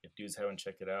if dudes haven't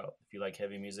checked it out, if you like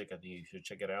heavy music, I think you should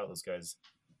check it out. Those guys,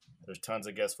 there's tons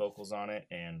of guest vocals on it,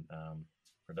 and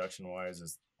production wise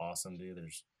is awesome, dude.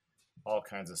 There's all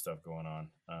kinds of stuff going on.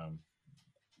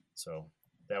 So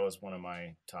that was one of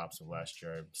my tops of last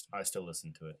year. I still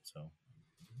listen to it. So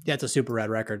yeah, it's a super rad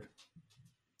record.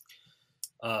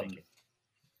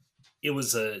 It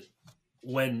was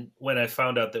when I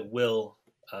found out that Will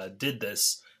did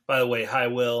this. By the way, hi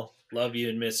Will, love you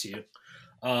and miss you.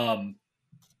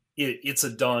 It's a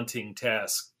daunting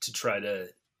task to try to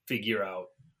figure out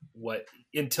what,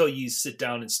 until you sit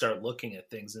down and start looking at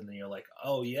things, and then you're like,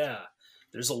 oh yeah,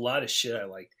 there's a lot of shit I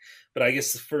liked. But I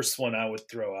guess the first one I would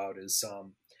throw out is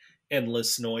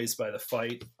Endless Noise by The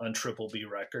Fight on Triple B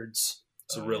Records.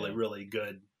 It's a really, really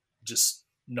good, just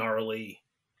gnarly,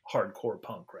 hardcore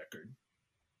punk record.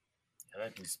 Yeah,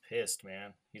 he's pissed,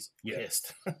 man. He's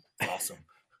pissed. Awesome.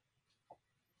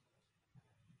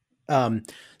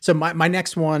 So my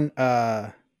next one,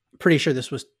 pretty sure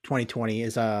this was 2020,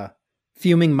 is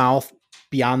Fuming Mouth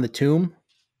Beyond the Tomb.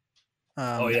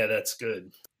 That's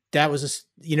good. That was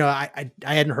I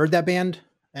hadn't heard that band,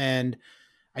 and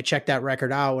I checked that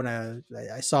record out when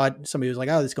I saw it. Somebody was like,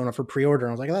 oh, this is going up for pre-order.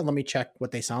 And I was like, oh, let me check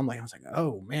what they sound like. I was like,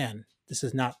 oh man, this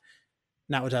is not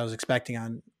what I was expecting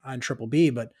on Triple B,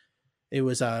 but it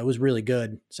was really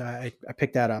good. So I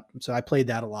picked that up. So I played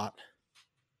that a lot.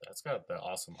 That's got the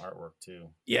awesome artwork too.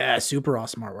 Yeah, super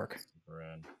awesome artwork. Super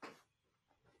rad.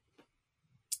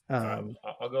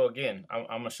 I'll go again. I'm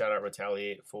gonna shout out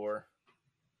Retaliate 4.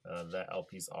 That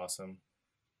LP's awesome.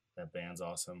 That band's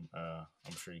awesome.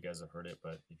 I'm sure you guys have heard it,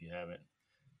 but if you haven't,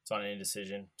 it's on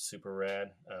Indecision. Super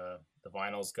rad. The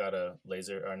vinyl's got a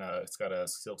it's got a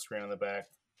silk screen on the back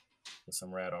with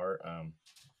some rad art.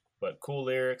 But cool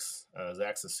lyrics.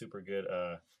 Zach's a super good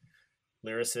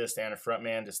lyricist and a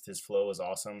frontman. Just his flow is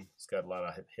awesome. He's got a lot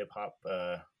of hip hop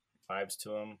vibes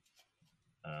to him.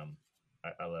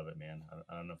 I love it, man.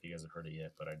 I don't know if you guys have heard it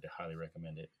yet, but I highly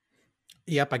recommend it.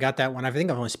 Yep, I got that one. I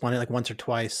think I've only spun it like once or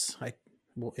twice.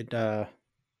 Well, it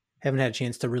haven't had a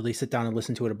chance to really sit down and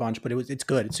listen to it a bunch, but it's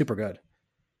good. It's super good.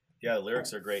 Yeah, the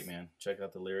lyrics are great, man. Check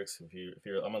out the lyrics if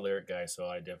you're. I'm a lyric guy, so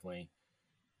I definitely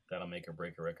that'll make or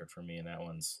break a record for me. And that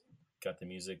one's got the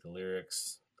music, the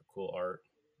lyrics, the cool art,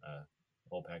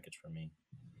 whole package for me.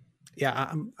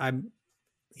 Yeah, I'm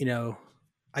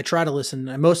I try to listen.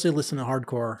 I mostly listen to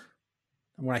hardcore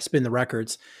when I spin the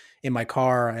records in my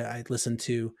car. I listen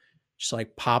to just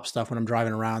like pop stuff when I'm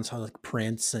driving around. So like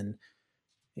Prince and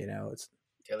it's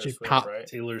Taylor Swift, pop. right?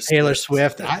 Taylor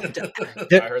Swift. I heard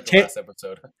the last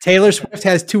episode. Taylor Swift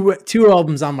has two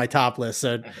albums on my top list.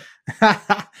 So,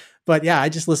 but yeah, I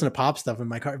just listen to pop stuff in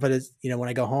my car. But it's when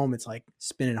I go home, it's like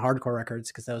spinning hardcore records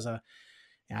because that was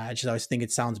I just always think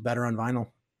it sounds better on vinyl.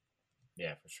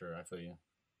 Yeah, for sure. I feel you.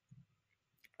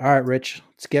 All right, Rich,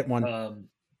 let's get one.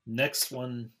 Next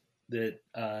one that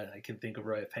I can think of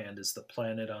right offhand is the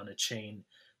Planet on a Chain.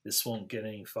 This won't get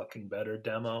any fucking better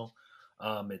demo.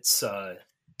 It's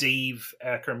Dave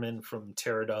Ackerman from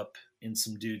Tear It Up and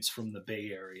some dudes from the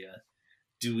Bay Area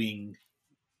doing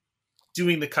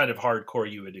the kind of hardcore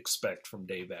you would expect from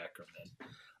Dave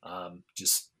Ackerman.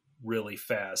 Just really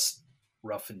fast,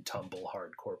 rough and tumble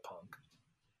hardcore punk.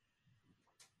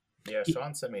 Yeah,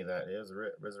 Sean sent me that. It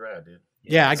was rad, dude.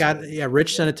 Yeah, I got. Yeah,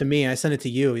 Rich sent it to me. I sent it to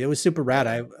you. It was super rad.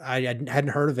 I hadn't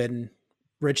heard of it, and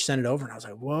Rich sent it over, and I was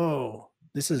like, "Whoa,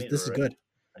 this is good."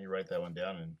 I need to write that one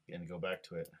down and go back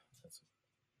to it.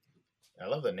 I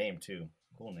love the name too.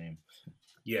 Cool name.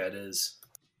 Yeah, it is.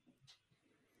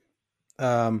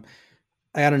 I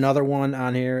had another one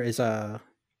on here. Is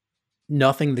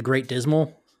Nothing the Great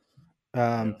Dismal.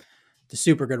 The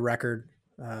super good record.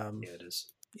 Yeah, it is.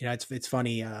 It's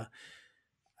funny.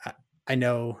 I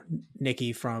know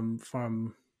Nicky from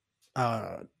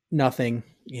Nothing,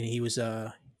 and he was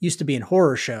used to be in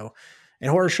Horror Show, and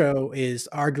Horror Show is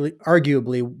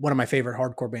arguably one of my favorite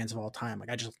hardcore bands of all time. Like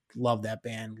I just love that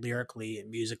band lyrically and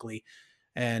musically,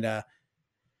 and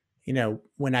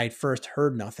when I first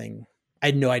heard Nothing, I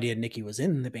had no idea Nicky was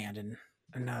in the band,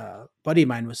 and a buddy of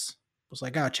mine was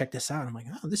like, "Oh, check this out." I'm like,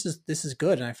 "Oh, this is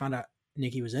good," and I found out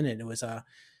Nicky was in it. It was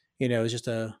it was just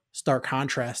a stark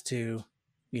contrast to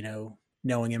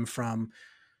knowing him from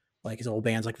like his old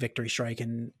bands like Victory Strike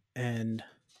and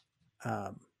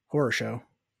Horror Show.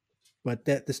 But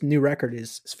this new record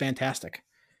is fantastic.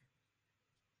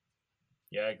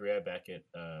 Yeah, I agree. I back it.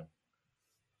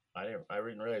 I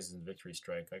didn't realize it was Victory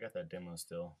Strike. I got that demo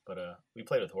still, but we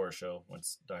played with Horror Show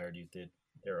once Die Hard Youth did.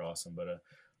 They were awesome, but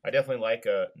I definitely like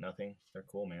Nothing. They're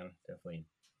cool, man. Definitely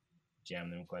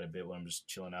jam them quite a bit when I'm just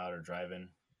chilling out or driving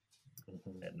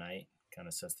at night. Kind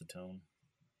of sets the tone.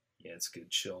 Yeah, it's good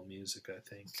chill music, I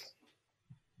think.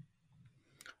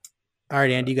 All right,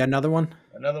 Andy, you got another one?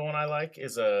 Another one I like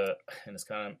is and it's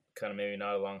kind of maybe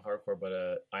not along hardcore, but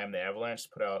I Am the Avalanche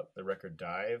put out the record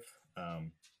Dive.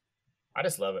 I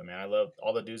just love it, man. I love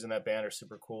all the dudes in that band are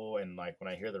super cool, and like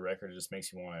when I hear the record, it just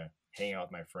makes me want to hang out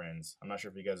with my friends. I'm not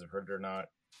sure if you guys have heard it or not.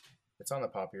 It's on the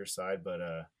poppier side, but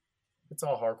it's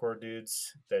all hardcore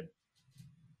dudes that.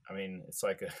 I mean, it's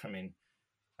like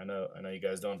I know you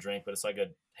guys don't drink, but it's like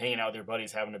hanging out with your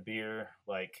buddies, having a beer,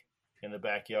 like in the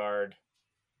backyard,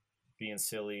 being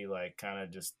silly, like kind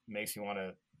of just makes you want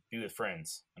to be with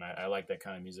friends. And I like that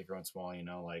kind of music every once in a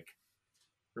while, like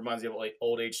reminds me of like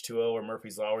old H2O or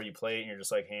Murphy's Law where you play it and you're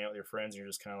just like hanging out with your friends and you're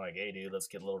just kind of like, hey dude, let's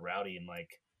get a little rowdy and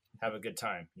like have a good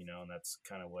time, and that's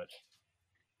kind of what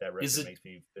that record makes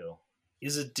me feel.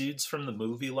 Is it dudes from the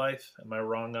Movie Life? Am I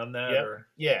wrong on that? Yep. Or?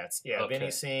 Yeah, okay. Vinny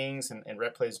sings and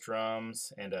Rhett plays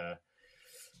drums and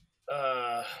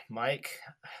Mike,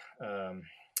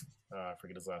 I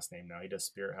forget his last name now. He does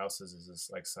Spirit Houses as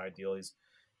this like side deal. He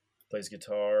plays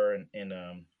guitar and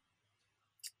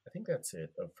I think that's it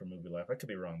for Movie Life. I could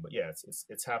be wrong, but yeah,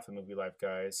 it's half the Movie Life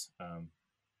guys.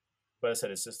 But I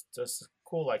said it's just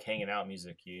cool, like hanging out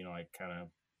music. Like kind of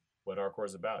what hardcore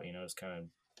is about. It's kind of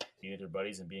being with your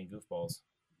buddies and being goofballs.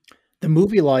 The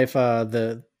Movie Life,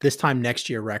 the This Time Next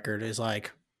Year record is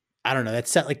like, I don't know, that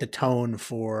set like the tone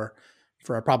for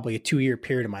probably a 2-year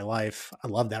period of my life. I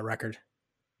love that record.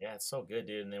 Yeah, it's so good,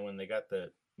 dude. And then when they got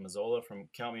the Mazzola from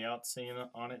Count Me Out singing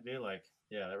on it, dude, like,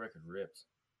 yeah, that record rips.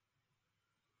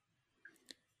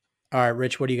 All right,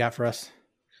 Rich, what do you got for us?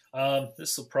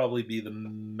 This will probably be the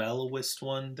mellowest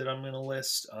one that I'm going to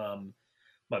list.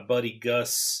 My buddy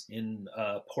Gus in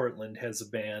Portland has a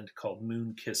band called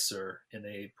Moon Kisser, and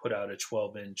they put out a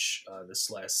 12-inch this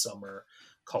last summer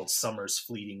called Summer's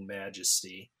Fleeting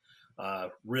Majesty.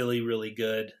 Really, really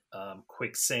good.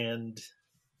 Quicksand,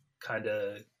 kind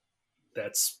of,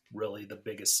 that's really the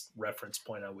biggest reference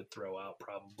point I would throw out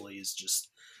probably is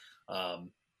just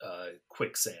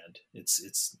Quicksand.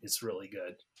 It's really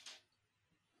good.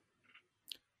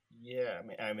 Yeah,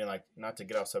 I mean, like, not to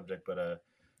get off subject, but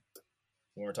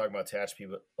when we're talking about Tehachapi,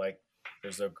 but like,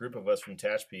 there's a group of us from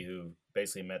Tehachapi who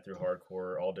basically met through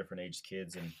hardcore, all different aged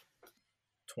kids, and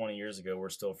 20 years ago, we're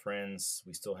still friends.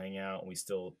 We still hang out, and we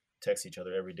still text each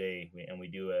other every day. And we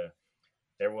do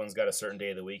everyone's got a certain day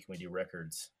of the week, and we do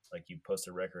records. Like, you post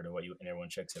a record of and everyone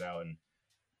checks it out. And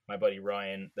my buddy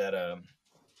Ryan, that I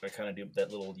kind of do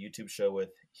that little YouTube show with,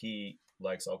 he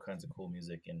likes all kinds of cool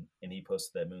music, and he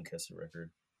posted that Moonkisser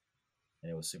record,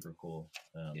 and it was super cool.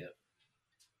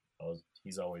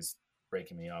 He's always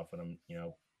breaking me off when I'm,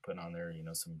 putting on there,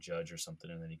 some Judge or something,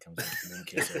 and then he comes with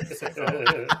Moonkisser, and it's like,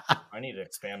 oh, I need to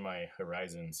expand my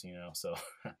horizons, so.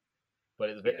 But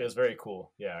it was very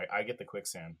cool. Yeah, I get the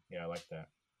Quicksand. Yeah, I like that.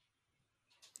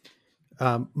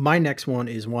 My next one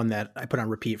is one that I put on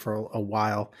repeat for a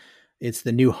while. It's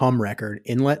the new Hum record,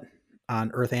 Inlet,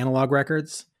 on Earth Analog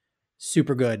Records.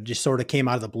 Super good. Just sort of came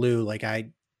out of the blue. Like,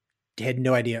 I had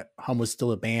no idea Hum was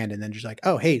still a band, and then just like,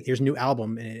 oh, hey, there's a new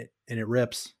album, and it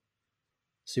rips.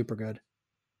 Super good.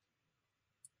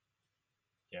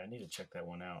 Yeah, I need to check that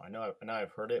one out. I know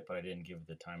I've heard it, but I didn't give it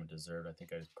the time it deserved. I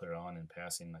think I just put it on in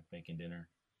passing, like making dinner.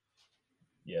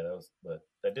 Yeah, but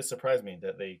that did surprise me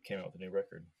that they came out with a new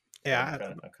record. Yeah,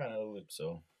 I'm kind of a loop.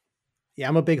 So, yeah,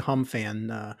 I'm a big Hum fan.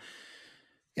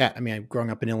 Yeah, I mean, growing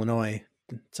up in Illinois,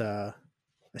 I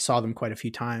saw them quite a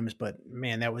few times, but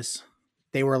man,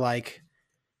 they were like,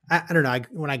 I don't know.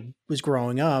 When I was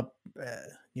growing up,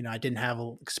 I didn't have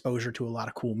exposure to a lot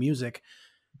of cool music.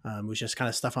 It was just kind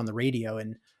of stuff on the radio.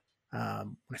 And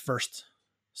when I first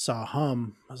saw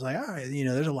Hum, I was like, all right,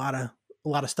 there's a lot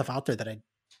of stuff out there that I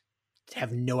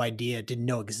have no idea, didn't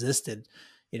know existed.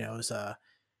 It was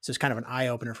it's kind of an eye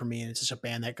opener for me. And it's just a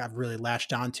band that I've really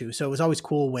latched onto. So it was always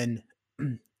cool when,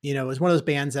 it was one of those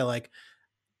bands that, like,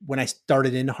 when I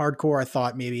started into hardcore, I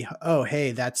thought maybe, oh,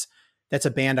 hey, that's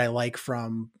a band I like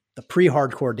from the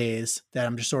pre-hardcore days that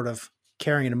I'm just sort of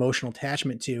carrying an emotional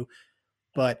attachment to.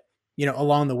 But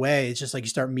along the way, it's just like you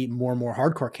start meeting more and more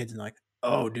hardcore kids, and like,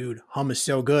 oh, dude, Hum is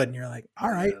so good. And you're like,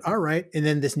 all right. And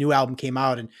then this new album came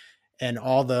out, and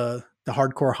all the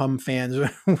hardcore Hum fans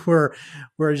were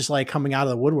just like coming out of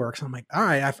the woodwork. So I'm like, all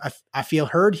right, I feel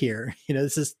heard here.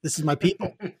 This is my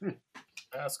people.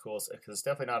 That's cool, because it's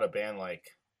definitely not a band like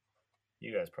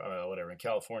you guys probably, whatever. In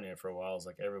California for a while, it's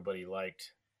like everybody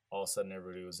liked. All of a sudden,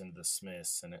 everybody was into the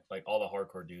Smiths, and like all the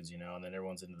hardcore dudes, and then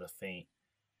everyone's into the Faint.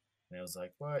 And it was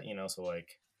like, what? So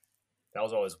like, that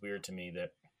was always weird to me,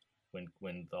 that when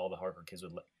all the hardcore kids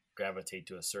would gravitate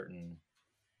to a certain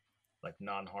like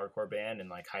non-hardcore band and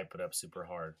like hype it up super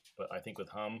hard. But I think with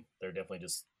Hum, they're definitely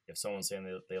just, if someone's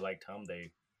saying they liked Hum,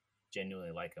 they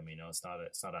genuinely like them.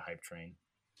 It's not a hype train.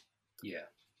 Yeah.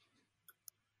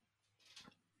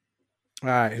 All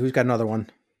right, who's got another one?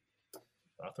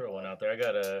 I'll throw one out there. I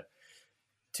got a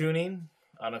Tuning.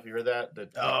 I don't know if you heard that.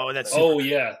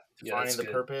 Yeah. Defining the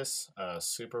Purpose.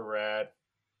 Super rad.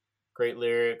 Great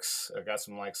lyrics. I got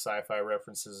some like sci-fi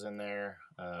references in there.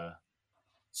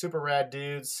 Super rad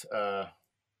dudes.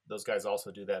 Those guys also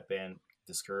do that band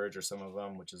Discourage, or some of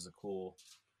them, which is a cool,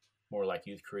 more like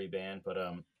youth crew band. But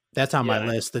that's on my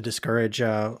list. The Discourage,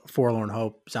 Forlorn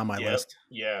Hope is on my list.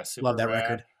 Yeah, super love that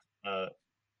rad. record.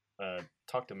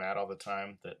 Talk to Matt all the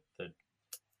time. I think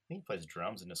he plays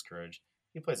drums in Discourage.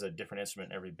 He plays a different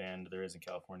instrument in every band there is in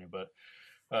California, but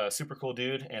super cool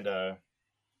dude. And I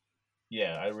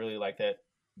really like that.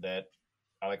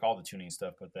 I like all the Tuning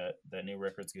stuff, but that new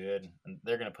record's good. And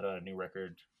they're going to put out a new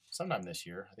record sometime this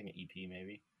year. I think an EP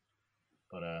maybe.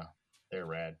 But they're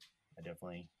rad.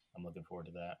 I'm looking forward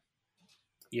to that.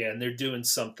 Yeah, and they're doing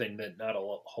something that not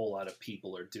a whole lot of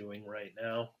people are doing right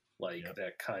now. Like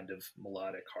that kind of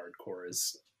melodic hardcore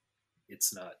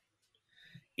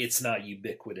it's not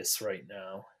ubiquitous right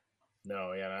now.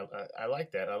 No, yeah, I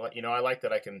like that. I like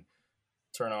that I can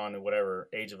turn on whatever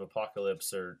Age of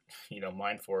Apocalypse or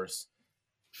Mind Force,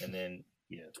 and then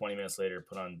 20 minutes later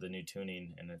put on the new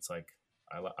Tuning, and it's like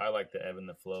I like the ebb and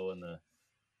the flow and the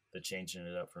changing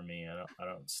it up for me. I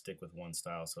don't stick with one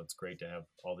style, so it's great to have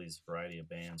all these variety of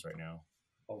bands right now.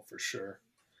 Oh, for sure.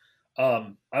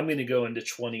 I'm going to go into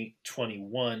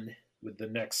 2021 with the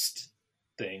next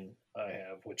thing I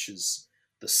have, which is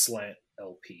the Slant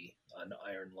LP on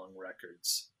Iron Lung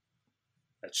Records.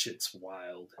 That shit's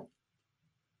wild.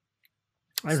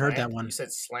 I've heard that one. You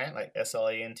said Slant, like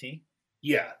SLANT?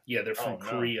 Yeah, they're from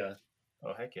Korea.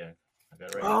 Oh, heck yeah. I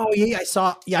got it right. Oh,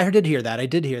 yeah, I did hear that. I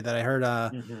heard,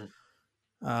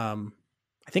 I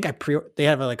think they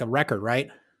have like a record,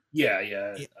 right?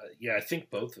 Yeah. I think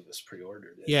both of us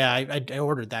pre-ordered it. Yeah, I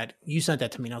ordered that. You sent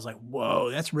that to me, and I was like,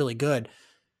 whoa, that's really good.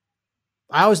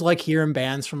 I always like hearing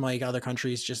bands from like other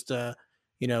countries. Just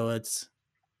it's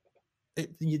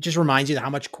it just reminds you how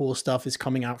much cool stuff is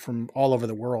coming out from all over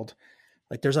the world.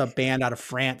 Like there's a band out of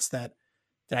France that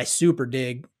I super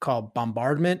dig called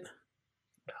Bombardment,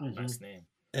 Oh, nice name.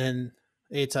 and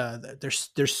it's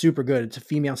they're super good. It's a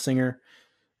female singer,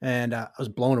 and I was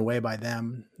blown away by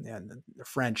them, and they're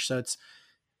French. So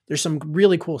there's some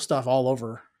really cool stuff all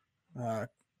over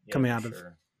coming out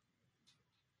sure.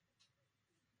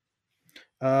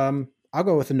 of. I'll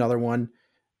go with another one.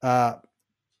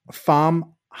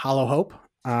 FOM Hollow Hope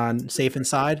on Safe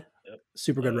Inside. Yep.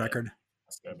 Super good record.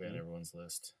 That's gotta be on everyone's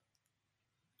list.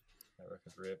 That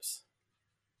record rips.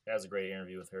 That was a great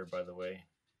interview with her, by the way.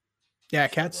 Yeah,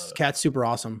 Cat's super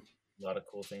awesome. A lot of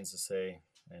cool things to say,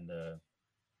 and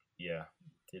yeah,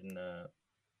 didn't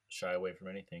shy away from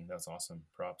anything. That's awesome.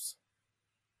 Props.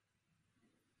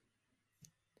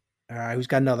 All right, who's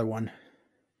got another one?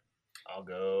 I'll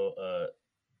go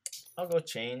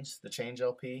Change, the Change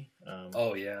LP.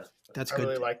 Oh yeah, that's I good.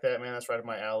 really like that, man. That's right up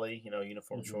my alley.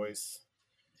 Uniform Choice,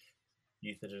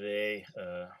 Youth of Today.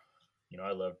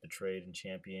 I love Betrayed and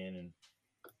Champion and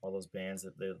all those bands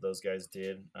that those guys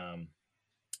did.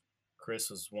 Chris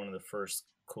was one of the first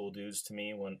cool dudes to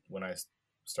me when I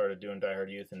started doing Die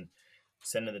Hard Youth and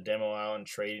sending the demo out and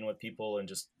trading with people and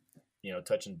just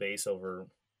touching base over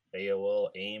AOL,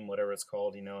 AIM, whatever it's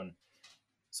called, and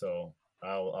so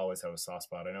I'll always have a soft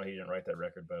spot. I know he didn't write that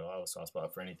record, but I'll have a soft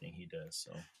spot for anything he does.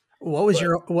 So, what was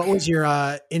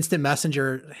your instant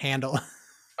messenger handle?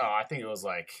 Oh, I think it was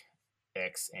like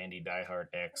X Andy Diehard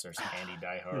X or Andy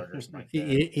Diehard or something like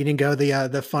that. He didn't go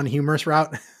the fun humorous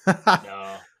route.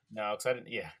 No, because I didn't.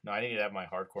 Yeah, no, I needed to have my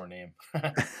hardcore name.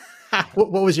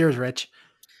 What was yours, Rich?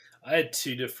 I had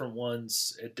two different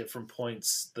ones at different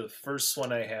points. The first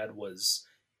one I had was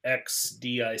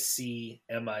XDICMILES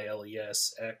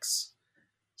X,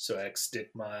 so X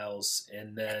Dick Miles,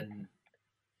 and then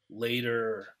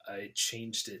later I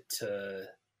changed it to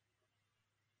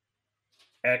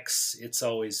X. It's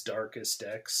Always Darkest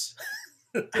X.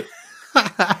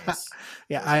 Nice.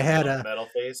 Yeah, I had a metal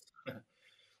face.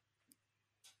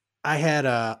 I had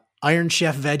a Iron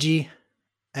Chef Veggie,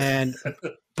 and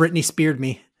Britney speared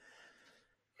me.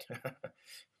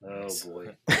 Oh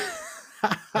boy.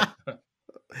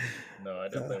 No, I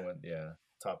definitely went,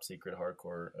 top secret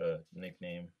hardcore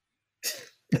nickname.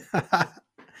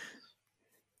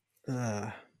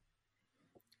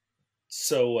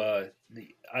 So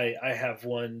I have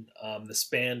one, this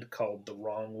band called The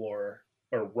Wrong War,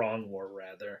 or Wrong War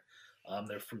rather.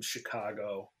 They're from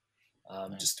Chicago.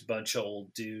 Just a bunch of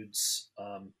old dudes.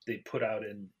 They put out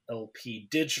an LP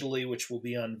digitally, which will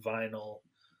be on vinyl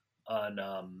on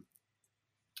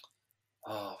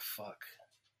oh fuck,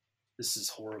 this is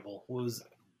horrible.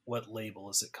 What label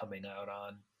is it coming out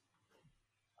on?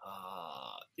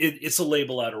 It's a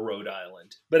label out of Rhode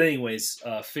Island, but anyways,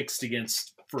 Fixed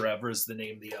Against Forever is the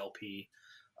name of the LP.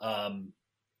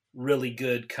 Really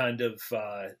good, kind of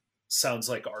sounds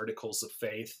like Articles of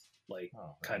Faith, like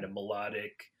kind of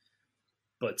melodic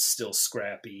but still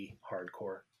scrappy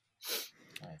hardcore.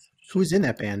 Nice. Who's in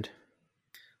that band?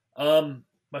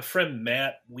 My friend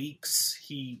Matt Weeks.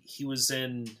 He was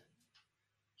in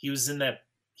I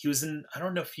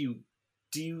don't know if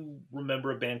do you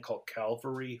remember a band called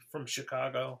Calvary from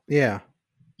Chicago? Yeah.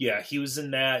 Yeah, he was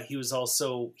in that.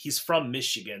 He's from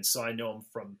Michigan, so I know him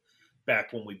from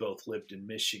back when we both lived in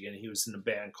Michigan. He was in a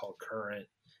band called Current,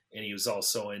 and he was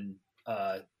also in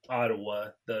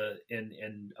Ottawa,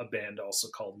 in a band also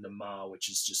called Nama, which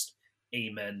is just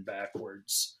Amen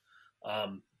backwards.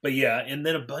 But yeah, and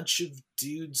then a bunch of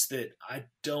dudes that I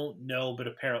don't know, but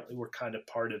apparently were kind of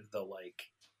part of the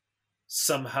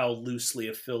somehow loosely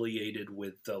affiliated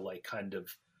with the kind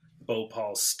of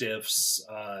Bhopal Stiffs,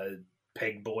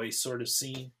 Peg Boy sort of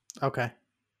scene. Okay.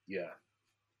 Yeah.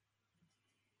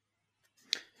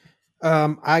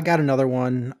 I got another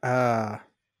one.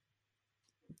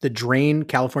 The Drain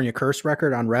California Curse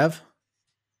record on Rev.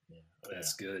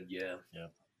 That's good. Yeah. Yeah.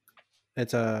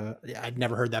 It's I'd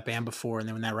never heard that band before. And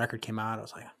then when that record came out, I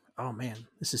was like, oh man,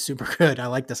 this is super good. I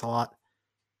like this a lot.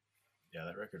 Yeah.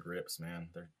 That record rips, man.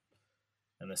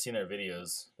 And I've seen their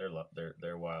videos.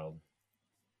 They're wild.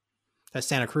 That's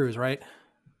Santa Cruz, right?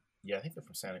 Yeah. I think they're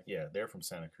from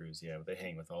Santa Cruz. Yeah. But they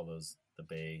hang with all the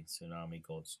Bay Tsunami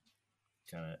Gulch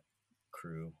kind of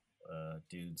crew,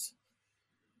 dudes.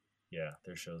 Yeah,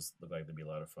 their shows look like they'd be a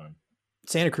lot of fun.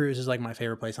 Santa Cruz is like my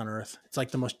favorite place on earth. It's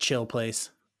like the most chill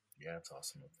place. Yeah, it's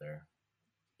awesome up there.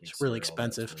 It's really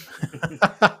expensive.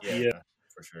 Yeah,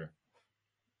 for sure.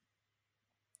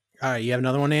 All right, you have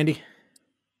another one, Andy?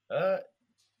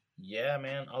 Yeah,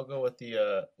 man. I'll go with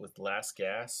with Last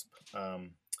Gasp.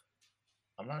 I'm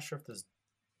not sure if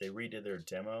they redid their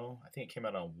demo. I think it came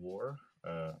out on War.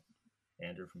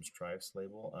 Andrew from Strife's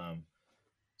label.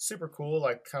 Super cool,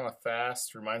 like kind of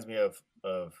fast. Reminds me of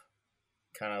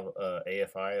kind of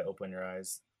AFI, Open Your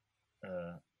Eyes,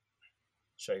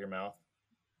 Shut Your Mouth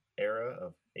era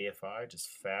of AFI. Just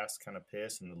fast, kind of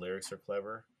piss, and the lyrics are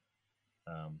clever.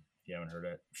 If you haven't heard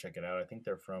it, check it out. I think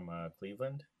they're from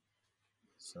Cleveland.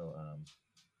 So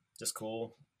just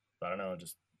cool. I don't know,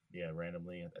 just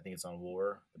randomly. I think it's on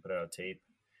War. They put out a tape,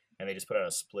 and they just put out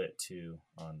a split too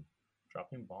on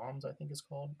Dropping Bombs, I think it's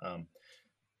called.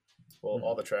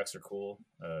 All the tracks are cool.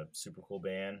 Super cool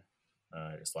band.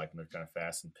 I just like them. They're kind of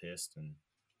fast and pissed and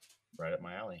right up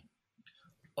my alley.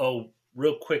 Oh,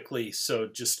 real quickly. So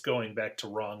just going back to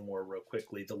Wrongmore real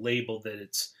quickly, the label that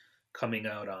it's coming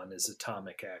out on is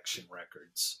Atomic Action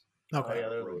Records. Okay. Oh, yeah,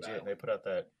 they're legit. They put out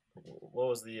that. What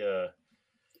was the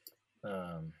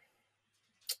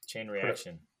Chain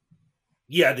Reaction?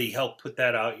 Yeah, they helped put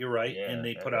that out. You're right, Yeah, and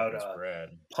they put out a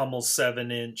Pummel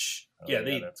 7-inch. Oh, yeah,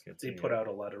 that's good too, they put out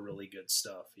a lot of really good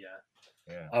stuff. Yeah.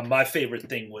 Yeah. My favorite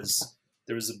thing was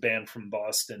there was a band from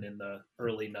Boston in the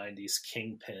early '90s,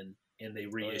 Kingpin, and they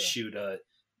reissued a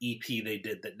EP they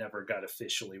did that never got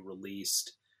officially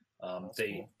released.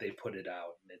 They put it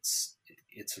out, and it's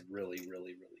a really,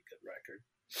 really, really good record.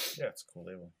 Yeah, it's a cool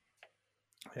label.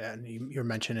 Yeah, and you're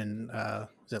mentioning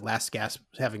was it Last Gasp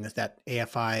having that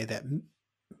AFI that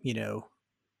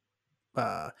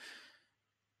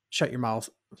shut your mouth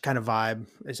kind of vibe.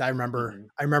 As I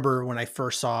remember when I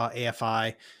first saw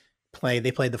AFI play,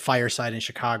 they played the Fireside in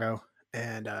Chicago,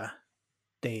 and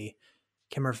they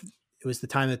can't remember if it was the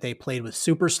time that they played with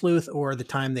Super Sleuth or the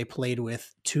time they played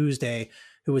with Tuesday,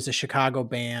 who was a Chicago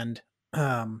band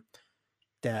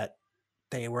that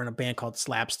they were in a band called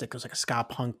Slapstick. It was like a ska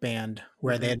punk band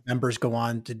where they had members go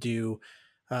on to do,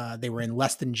 they were in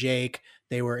Less Than Jake.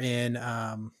 They were in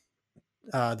the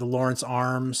Lawrence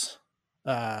Arms,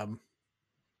 all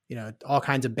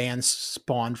kinds of bands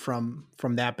spawned from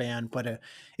that band. But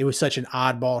it was such an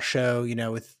oddball show,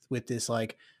 with this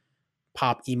like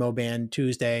pop emo band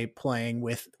Tuesday playing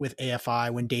with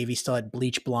AFI when Davey still had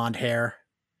bleach blonde hair.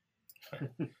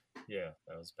 Yeah,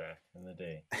 that was back in the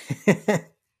day.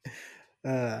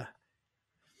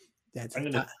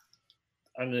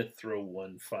 I'm gonna throw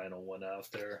one final one out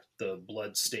there. The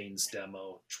Bloodstains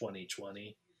demo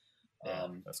 2020.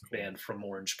 That's cool. Band from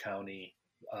Orange County.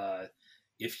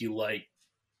 If you like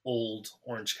old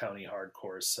Orange County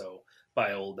hardcore, so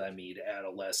by old I mean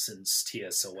Adolescence,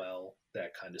 TSOL,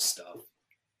 that kind of stuff.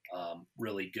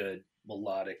 Really good,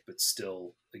 melodic, but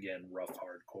still again rough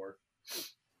hardcore.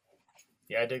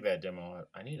 Yeah, I dig that demo.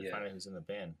 I need to find out who's in the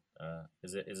band.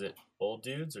 Is it old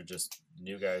dudes or just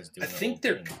new guys doing? I think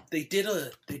they did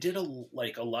a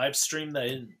like a live stream that I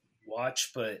didn't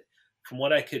watch, but from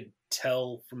what I could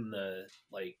tell from the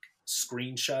like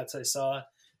screenshots I saw,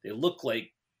 they look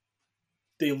like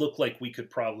we could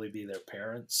probably be their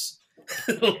parents.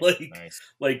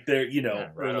 like they're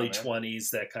early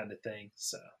 20s, that kind of thing.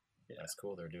 So yeah, that's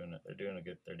cool. They're doing it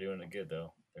good. They're doing it good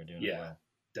though. They're doing it well.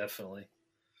 Definitely.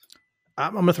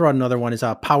 I'm gonna throw out another one. Is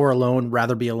Power Alone,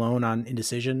 Rather Be Alone on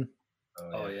Indecision.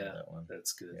 Oh yeah, that one.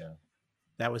 That's good. Yeah,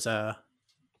 that was a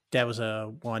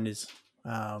one. Is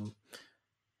I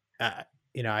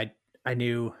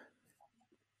knew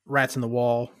Rats in the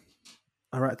Walls.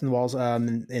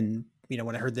 And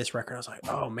when I heard this record, I was like,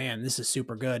 oh man, this is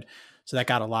super good. So that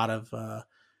got a lot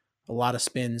of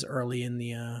spins early in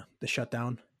the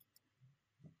shutdown.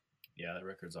 Yeah, that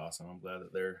record's awesome. I'm glad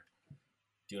that they're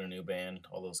doing a new band.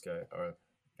 All those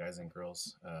guys and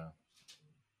girls,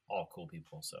 all cool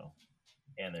people. So,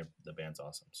 and the band's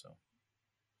awesome. So,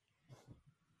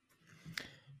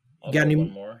 I'll go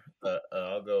one more.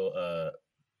 I'll go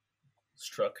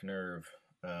Struck Nerve,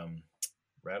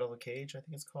 Rattle the Cage, I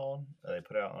think it's called. They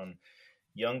put out on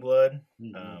Youngblood,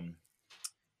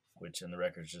 which in the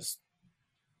record's just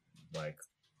like,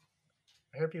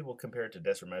 I heard people compare it to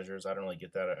Desperate Measures. I don't really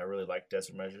get that. I really like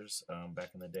Desperate Measures back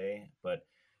in the day, but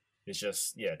it's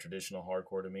just, traditional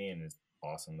hardcore to me, and it's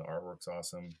awesome. The artwork's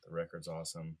awesome. The record's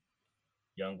awesome.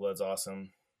 Youngblood's awesome.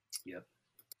 Yep.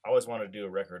 I always wanted to do a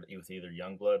record with either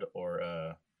Youngblood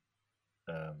or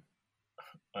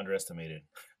Underestimated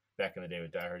back in the day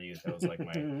with Die Hard Youth. That was like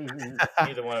my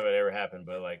neither one of it ever happened,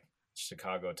 but like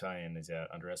Chicago tie-in is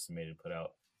Underestimated put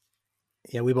out.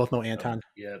 Yeah, we both know Anton.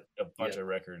 A bunch of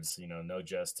records, No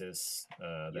Justice,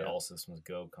 the All Systems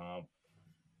Go comp,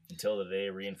 Until the Day,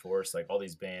 Reinforced, like all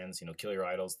these bands, Kill Your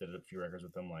Idols did a few records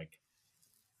with them. Like,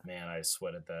 man, I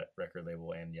sweated that record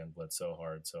label and Youngblood so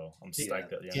hard. So I'm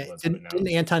psyched that Youngblood's putting out. Didn't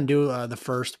Anton do the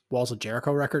first Walls of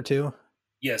Jericho record too?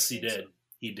 Yes, he did. So.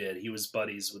 He did. He was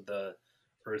buddies with the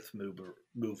Earth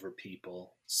Mover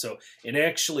people. So, and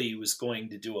actually, he was going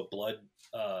to do a Blood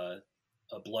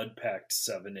Pact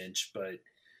 7-inch, but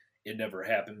it never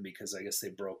happened because I guess they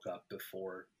broke up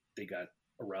before they got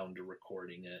around to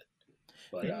recording it.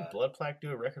 But didn't Blood Pact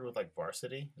do a record with like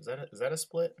Varsity? Is that a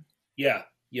split? Yeah.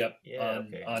 Yep. Yeah.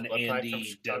 On Andy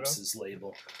Chicago? Debs'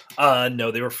 label.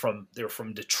 No, they were from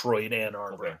Detroit, Ann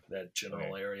Arbor, Okay. that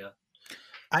general area.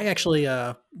 I actually,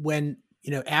 when,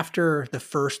 after the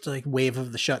first like wave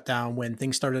of the shutdown, when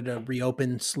things started to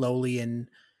reopen slowly and,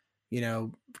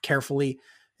 carefully,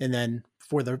 and then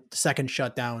for the second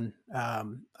shutdown, I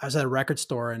was at a record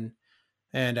store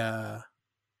and I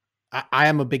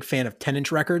am a big fan of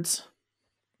 10-inch records.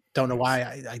 Don't know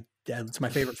why it's my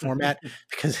favorite format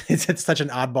because it's such an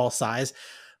oddball size,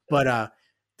 but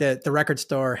the record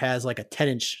store has like a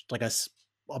 10-inch, like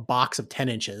a box of 10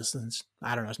 inches. And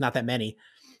I don't know, it's not that many.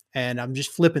 And I'm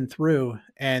just flipping through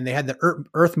and they had the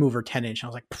Earth Mover 10-inch. I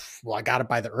was like, well, I got to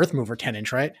buy the Earth Mover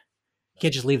 10-inch, right? You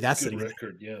can't just leave that Good sitting there.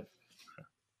 record, yeah.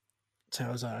 So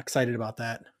I was excited about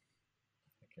that.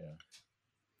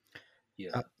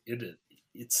 Yeah,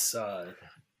 it's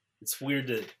weird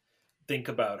to think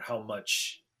about how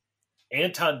much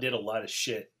Anton did a lot of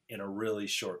shit in a really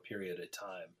short period of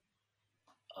time,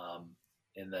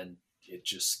 and then it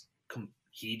just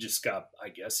he just got. I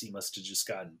guess he must have just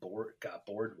got bored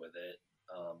with it,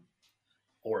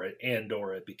 or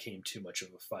it became too much of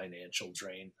a financial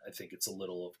drain. I think it's a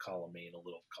little of column A and a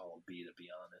little column B, to be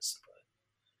honest. But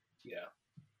yeah.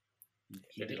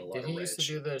 He did a lot did of he used to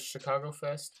do the Chicago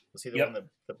Fest? Was he the one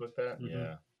that booked that? Mm-hmm.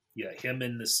 Yeah. Yeah, him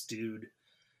and this dude,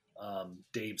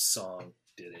 Dave Song,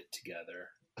 did it together.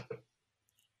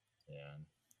 Yeah.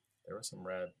 There were some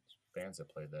rad bands that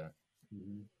played that.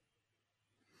 Mm-hmm.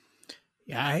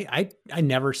 Yeah, I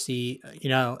never see,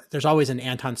 there's always an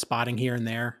Anton spotting here and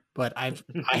there, but I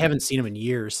haven't seen him in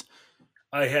years.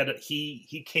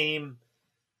 He came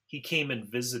and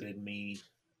visited me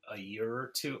a year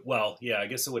or two. Well, yeah, I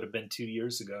guess it would have been 2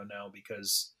 years ago now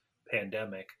because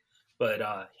pandemic. But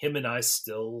him and I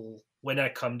still, when I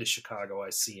come to Chicago,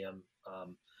 I see him.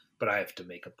 But I have to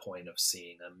make a point of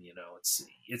seeing him.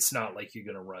 It's not like you're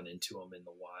going to run into him in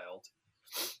the wild.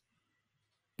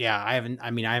 Yeah, I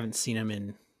haven't seen him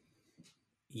in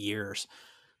years.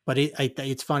 But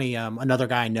it's funny. Another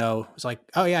guy I know was like,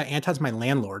 "Oh yeah, Anton's my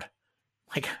landlord."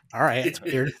 Like, all right, it's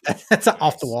weird. That's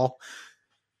off the wall.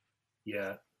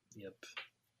 Yeah. Yep.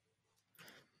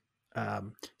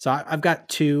 So I've got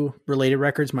 2 related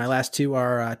records. My last 2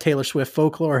 are Taylor Swift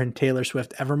Folklore and Taylor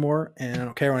Swift Evermore. And I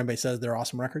don't care what anybody says; they're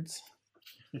awesome records.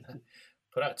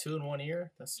 Put out 2 in 1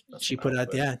 year. That's she put out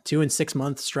 2 in 6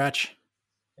 month stretch.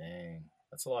 Dang,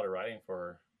 that's a lot of writing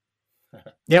for her.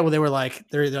 Yeah, well, they're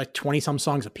like 20 some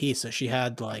songs a piece. So she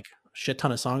had like a shit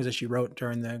ton of songs that she wrote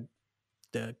during the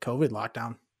COVID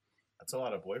lockdown. That's a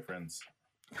lot of boyfriends.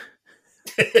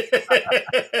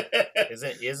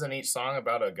 Isn't each song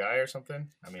about a guy or something?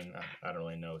 I mean, I don't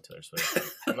really know Taylor Swift.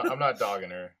 I'm not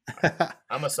dogging her.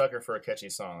 I'm a sucker for a catchy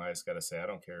song. I just gotta say, I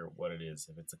don't care what it is.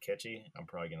 If it's a catchy, I'm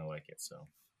probably gonna like it. So,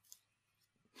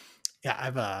 yeah,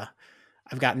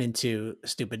 I've gotten into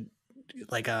stupid,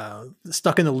 like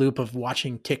stuck in the loop of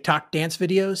watching TikTok dance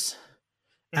videos.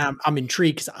 I'm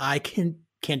intrigued because I can't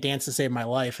dance to save my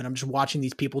life, and I'm just watching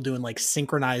these people doing like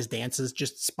synchronized dances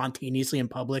just spontaneously in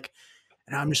public.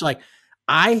 And I'm just like,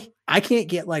 I can't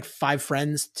get like 5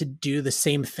 friends to do the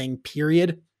same thing,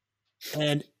 period.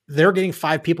 And they're getting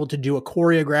 5 people to do a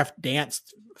choreographed dance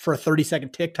for a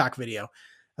 30-second TikTok video.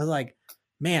 I was like,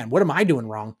 man, what am I doing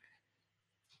wrong?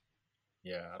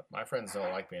 Yeah, my friends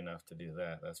don't like me enough to do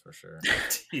that. That's for sure.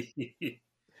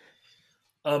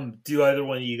 Do either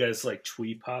one of you guys like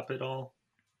twee pop at all?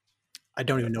 I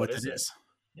don't even know what that is.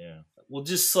 Yeah. Well,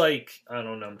 just like, I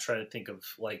don't know, I'm trying to think of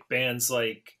like bands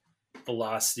like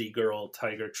Velocity Girl,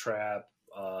 Tiger Trap,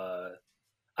 I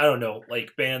don't know,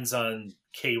 like bands on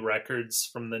K Records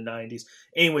from the 90s.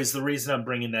 Anyways, the reason I'm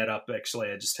bringing that up, actually,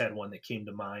 I just had one that came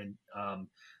to mind.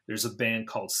 There's a band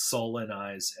called Sullen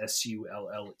Eyes,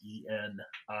 Sullen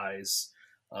Eyes.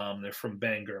 They're from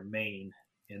Bangor, Maine,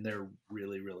 and they're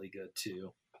really, really good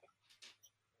too.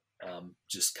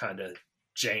 Just kind of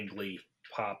jangly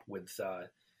pop with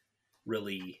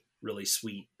really, really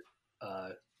sweet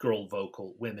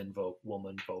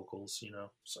woman vocals,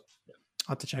 So yeah.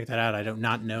 I'll have to check that out. I do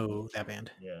not know that band.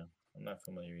 Yeah, I'm not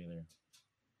familiar either.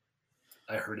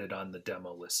 I heard it on the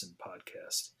Demo Listen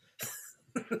podcast.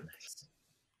 Nice.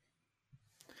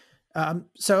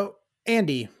 So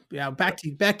Andy, back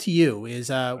to you is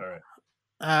All right.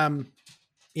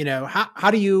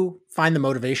 how do you find the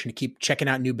motivation to keep checking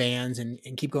out new bands and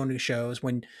keep going to shows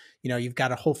when you've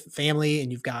got a whole family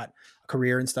and you've got a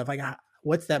career and stuff? Like,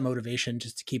 what's that motivation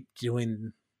just to keep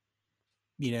doing,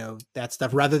 that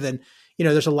stuff rather than,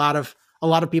 there's a lot of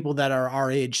people that are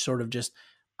our age sort of just,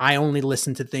 I only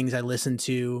listen to things I listened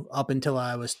to up until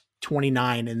I was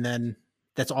 29. And then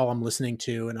that's all I'm listening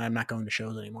to. And I'm not going to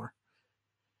shows anymore.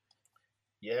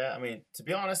 Yeah. I mean, to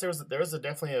be honest, there was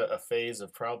definitely a phase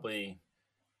of probably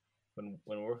when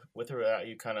we're with her out,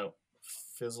 you kind of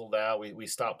fizzled out. We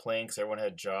stopped playing because everyone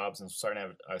had jobs and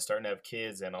I was starting to have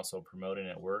kids and also promoting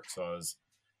at work. So I was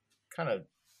kind of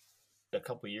a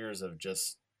couple years of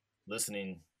just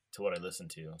listening to what I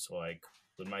listened to. So like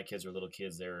when my kids were little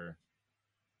kids, they were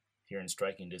here in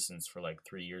striking distance for like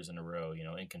 3 years in a row,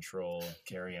 In Control,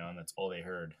 Carry On. That's all they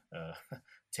heard.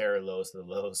 Terror Lows to the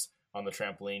Lows on the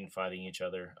trampoline fighting each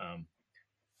other.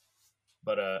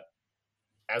 But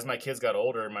as my kids got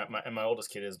older, my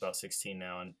oldest kid is about 16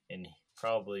 now, and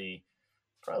probably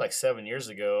like 7 years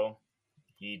ago,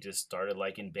 he just started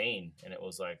liking Bane, and it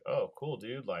was like, oh, cool,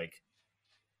 dude, like.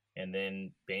 And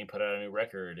then Bane put out a new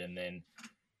record, and then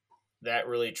that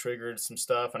really triggered some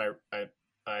stuff. And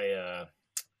I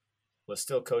was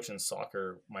still coaching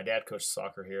soccer. My dad coached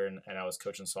soccer here, and I was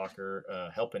coaching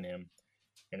soccer, helping him.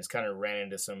 And it's kind of ran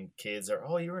into some kids that are,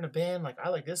 oh, you're in a band? Like, I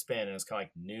like this band. And it's kind of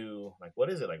like new. Like, what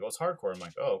is it? Like, oh, it's hardcore. I'm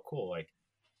like, oh, cool. Like,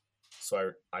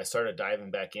 so I started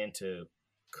diving back into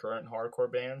current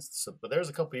hardcore bands. So, but there's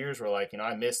a couple years where, like,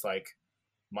 I missed, like,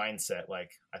 Mindset.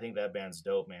 Like, I think that band's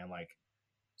dope, man. Like,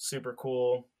 super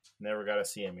cool. Never got to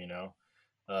see him,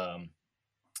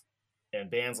 and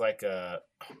bands like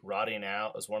Rotting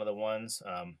Out is one of the ones.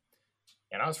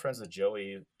 And I was friends with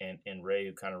Joey and Ray,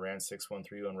 who kind of ran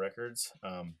 6131 Records.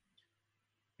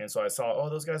 And so I saw, oh,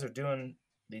 those guys are doing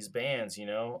these bands,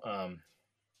 and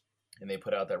they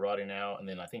put out that Rotting Out. And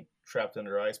then I think Trapped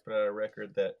Under Ice put out a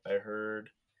record that I heard.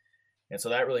 And so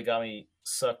that really got me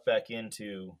sucked back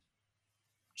into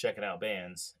checking out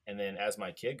bands. And then as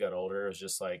my kid got older, it was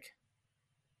just like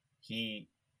he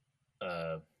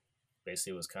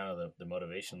basically was kind of the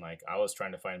motivation. Like I was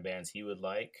trying to find bands he would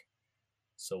like,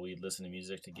 so we'd listen to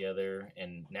music together.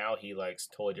 And now he likes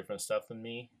totally different stuff than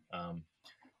me.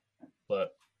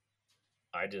 But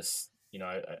I just,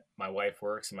 my wife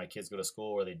works and my kids go to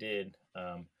school, where they did.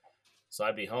 So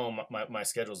I'd be home. My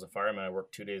schedule's a fireman. I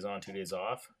work 2 days on, 2 days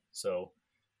off. So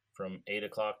from 8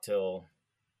 o'clock till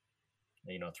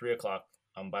 3 o'clock,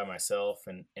 I'm by myself,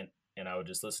 and I would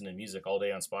just listen to music all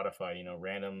day on Spotify,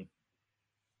 random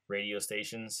radio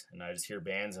stations, and I just hear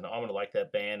bands, and I'm going to like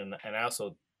that band. And I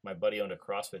also, my buddy owned a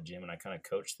CrossFit gym, and I kind of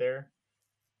coached there.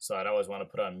 So I'd always want to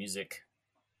put on music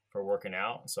for working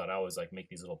out. So I'd always like make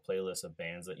these little playlists of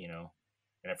bands that,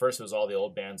 and at first it was all the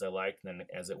old bands I liked. And then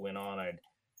as it went on, I'd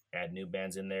add new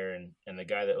bands in there. And the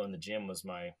guy that owned the gym was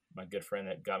my good friend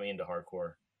that got me into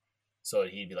hardcore. So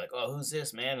he'd be like, oh, who's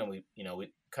this, man? And we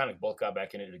kind of both got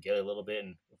back into it together a little bit.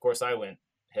 And of course I went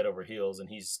head over heels, and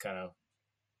he's got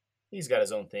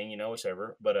his own thing,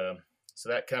 whichever. But, so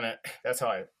that's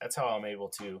how I'm able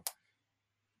to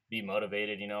be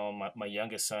motivated. My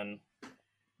youngest son,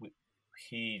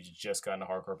 he just got into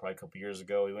hardcore probably a couple years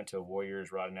ago. We went to a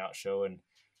Warriors Rotting Out show, and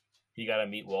he got to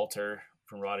meet Walter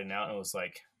from Rotting Out. And it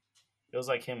was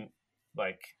like him,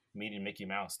 like meeting Mickey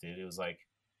Mouse, dude. It was like,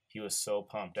 he was so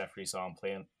pumped after he saw him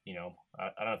playing. I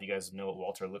don't know if you guys know what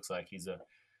Walter looks like. He's a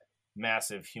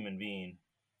massive human being.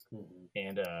 Mm-hmm.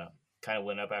 And kind of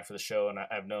went up after the show, and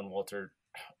I've known Walter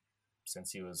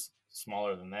since he was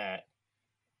smaller than that,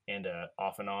 and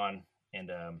off and on.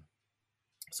 And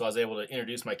so I was able to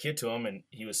introduce my kid to him, and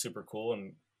he was super cool,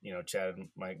 and chatted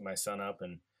my son up.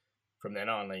 And from then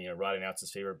on, Rotting Out's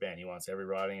his favorite band. He wants every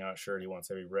Rotting Out shirt. He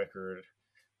wants every record.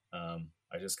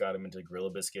 I just got him into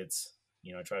Gorilla Biscuits.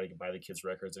 I try to buy the kids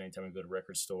records anytime we go to a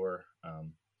record store.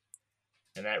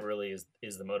 And that really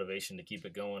is the motivation to keep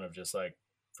it going, of just like,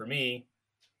 for me,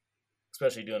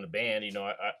 especially doing the band,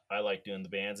 I like doing the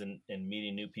bands and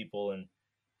meeting new people. And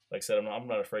like I said, I'm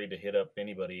not afraid to hit up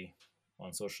anybody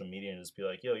on social media and just be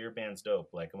like, yo, your band's dope.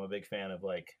 Like, I'm a big fan of,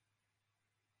 like,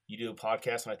 you do a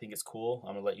podcast and I think it's cool,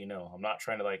 I'm gonna let you know. I'm not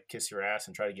trying to like kiss your ass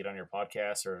and try to get on your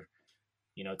podcast, or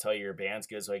tell you your band's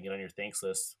good so I can get on your thanks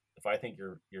list. If I think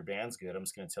your band's good, I'm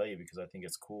just going to tell you because I think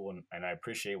it's cool, and I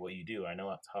appreciate what you do. I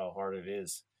know how hard it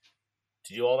is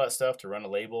to do all that stuff, to run a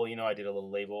label. I did a little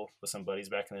label with some buddies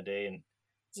back in the day, and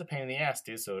it's a pain in the ass,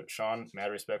 dude. So Sean,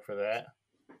 mad respect for that.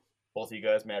 Both of you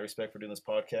guys, mad respect for doing this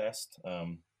podcast.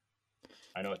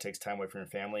 I know it takes time away from your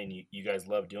family, and you guys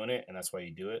love doing it, and that's why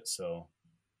you do it. So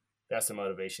that's the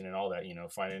motivation and all that,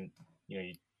 finding,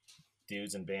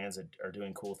 dudes and bands that are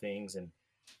doing cool things. And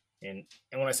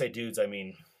when I say dudes, I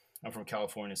mean, I'm from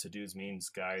California, so dudes means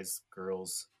guys,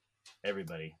 girls,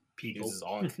 everybody. people.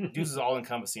 Deuce is all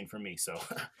encompassing for me. So,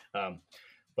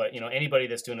 but anybody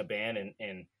that's doing a band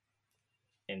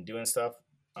and doing stuff,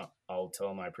 I'll tell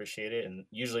them I appreciate it. And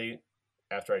usually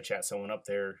after I chat someone up,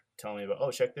 they're telling me about,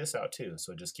 oh, check this out too.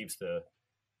 So it just keeps the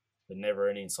never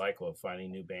ending cycle of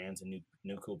finding new bands and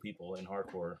new cool people in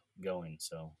hardcore going.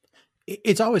 So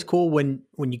it's always cool when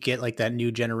you get like that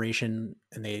new generation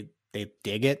and they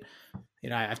dig it.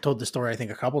 I've told the story, I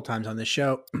think, a couple times on this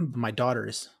show. My daughter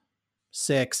is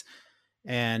 6,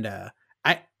 and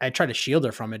I try to shield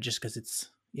her from it just because it's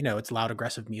loud,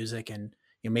 aggressive music, and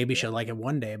maybe she'll like it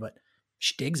one day, but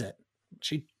she digs it.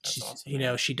 She's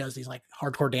awesome, she does these like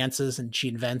hardcore dances, and she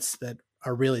invents that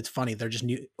are really, it's funny. They're just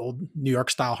old New York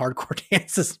style hardcore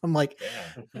dances. I'm like,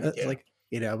 like,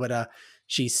 but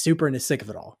she's super into Sick of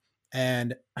It All.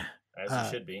 And as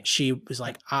it should be. She was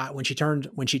like, when she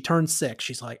turned 6,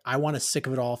 she's like, I want a Sick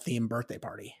of It All themed birthday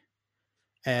party.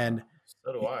 And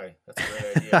so do I. That's a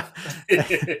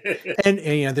great idea.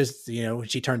 and there's when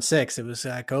she turned 6, it was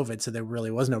COVID, so there really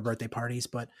was no birthday parties.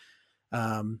 But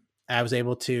I was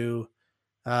able to,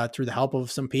 through the help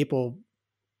of some people,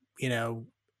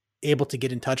 able to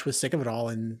get in touch with Sick of It All,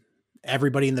 and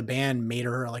everybody in the band made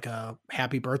her like a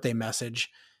happy birthday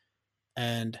message.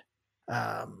 And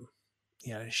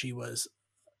she was,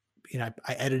 I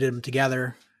edited them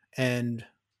together, and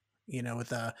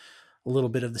with a little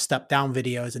bit of the step down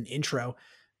video as an intro,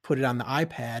 put it on the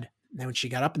iPad. And then when she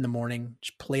got up in the morning,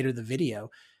 she played her the video,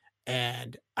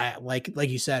 and I like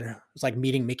you said, it was like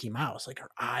meeting Mickey Mouse. Like her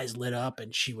eyes lit up,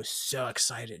 and she was so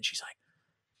excited. She's like,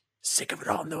 Sick of It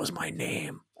All knows my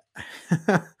name.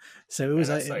 So it was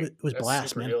it was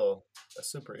blast, man.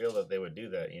 That's super ill that they would do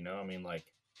that. I mean, like,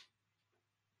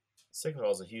 Sick of It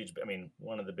All is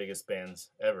one of the biggest bands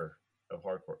ever of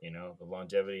hardcore. The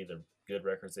longevity, the good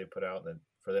records they put out, that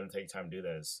for them to take time to do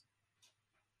that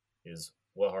is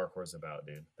what hardcore is about,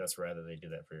 dude. That's rad that they do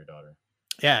that for your daughter.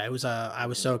 Yeah, it was. I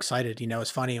was so excited.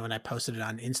 It's funny when I posted it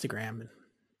on Instagram,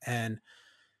 and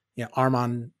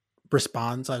Armand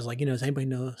responds. I was like, does anybody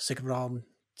know Sick of It All? And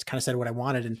just kind of said what I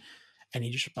wanted, and he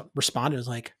just responded. Was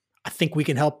like, I think we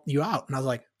can help you out. And I was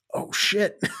like, oh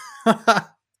shit.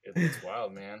 It's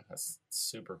wild, man. That's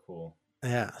super cool.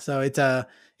 Yeah. So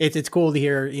it's cool to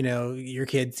hear, your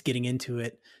kids getting into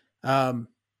it.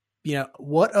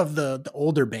 What of the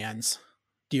older bands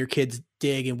do your kids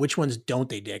dig, and which ones don't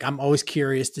they dig? I'm always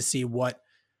curious to see what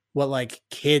like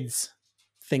kids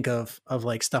think of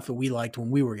like stuff that we liked when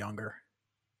we were younger.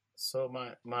 So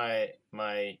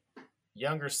my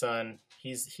younger son,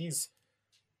 he's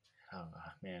oh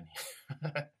man,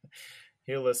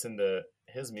 he'll listen to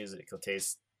his musical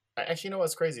taste. Actually,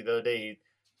 what's crazy? The other day,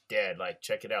 Dad, like,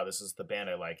 check it out. This is the band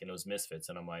I like, and it was Misfits.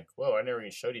 And I'm like, whoa, I never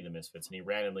even showed you the Misfits. And he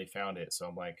randomly found it. So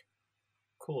I'm like,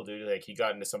 cool, dude. Like, he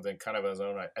got into something kind of on his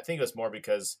own. I think it was more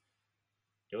because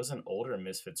it was an older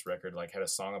Misfits record, like, had a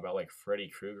song about, like,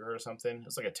 Freddy Krueger or something. It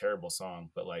was, like, a terrible song,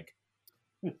 but, like,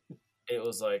 it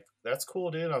was like, that's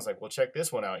cool, dude. And I was like, well, check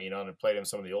this one out, and I played him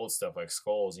some of the old stuff, like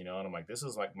Skulls, and I'm like, this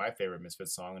is, like, my favorite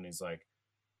Misfits song. And he's like,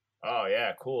 oh,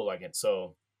 yeah, cool. Like, it.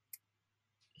 So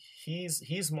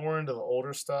he's more into the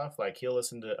older stuff. Like, he'll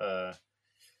listen to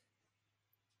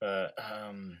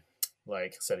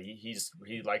like I said,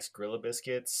 he likes Gorilla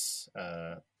Biscuits.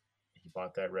 He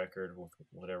bought that record with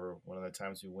whatever one of the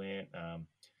times we went.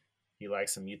 He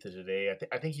likes some Youth of Today.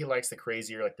 I think he likes the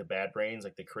crazier, like the Bad Brains,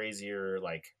 like the crazier,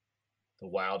 like the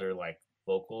wilder, like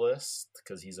vocalist,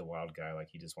 because he's a wild guy. Like,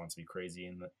 he just wants to be crazy.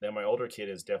 And then my older kid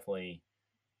is definitely,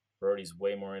 Brody's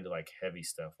way more into like heavy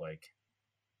stuff. Like,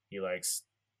 he likes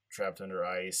Trapped Under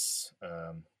Ice,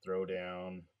 Throwdown.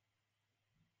 I'm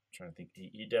trying to think.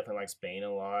 He definitely likes Bane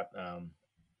a lot.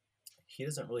 He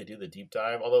doesn't really do the deep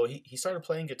dive, although he started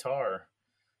playing guitar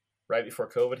right before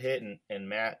COVID hit, and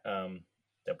Matt,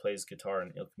 that plays guitar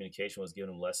in Ill Communication, was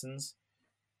giving him lessons,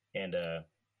 and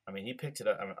he picked it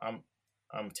up.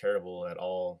 I'm terrible at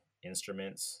all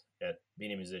instruments, at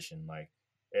being a musician, like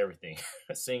everything,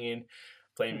 singing,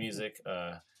 playing music,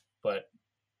 but.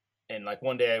 And like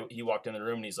one day he walked in the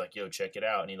room and he's like, yo, check it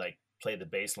out. And he like played the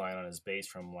bass line on his bass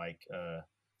from like,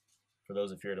 For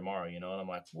Those Who Fear Tomorrow, and I'm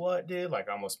like, what, dude? Like,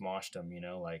 I almost moshed him,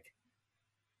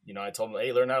 I told him,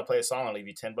 hey, learn how to play a song, I'll leave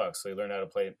you $10. So he learned how to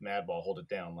play Madball, Hold It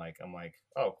Down. Like, I'm like,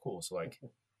 oh, cool. So like,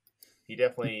 he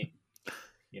definitely,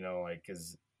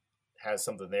 has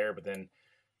something there. But then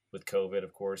with COVID,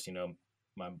 of course,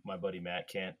 my buddy Matt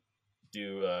can't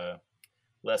do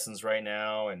lessons right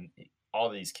now, and all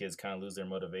these kids kind of lose their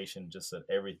motivation just at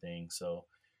everything. So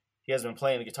he hasn't been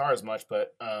playing the guitar as much,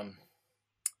 but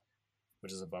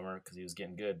which is a bummer because he was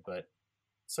getting good. But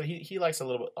so he likes a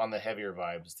little bit on the heavier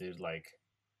vibes, dude. Like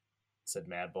I said,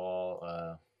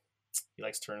 Madball, he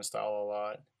likes Turnstile a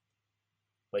lot,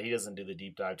 but he doesn't do the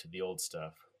deep dive to the old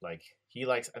stuff. Like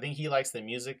I think he likes the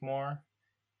music more,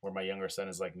 where my younger son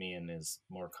is like me and is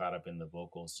more caught up in the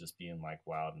vocals, just being like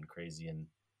wild and crazy and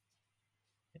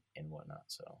whatnot.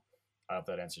 So I hope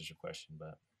that answers your question,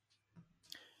 but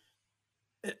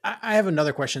I have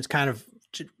another question. It's kind of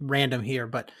random here,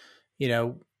 but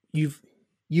you've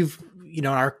in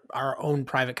our own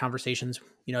private conversations,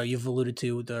 you've alluded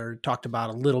to or talked about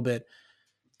a little bit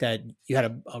that you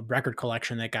had a record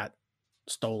collection that got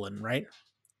stolen, right?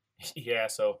 Yeah.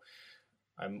 So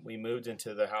we moved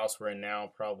into the house we're in now.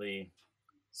 It's probably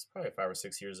 5 or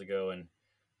 6 years ago, and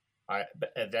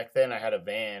back then I had a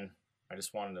van. I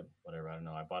just wanted to whatever, I don't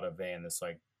know. I bought a van that's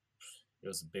like, it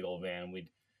was a big old van.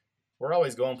 We're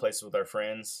always going places with our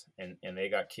friends, and they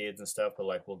got kids and stuff, but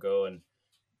like we'll go and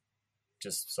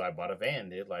so I bought a van,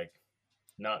 dude, like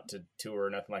not to tour or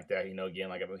nothing like that, again,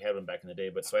 like we had them back in the day,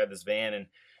 but so I had this van and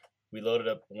we loaded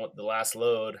up the last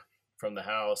load from the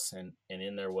house, and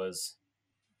in there was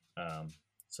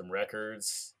some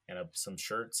records and some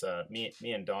shirts. Me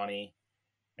and Donnie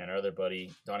and our other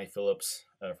buddy, Donnie Phillips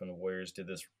from the Warriors, did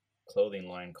this clothing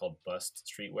line called Bust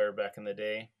Streetwear back in the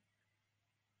day.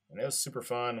 And it was super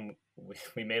fun.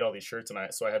 We made all these shirts, and I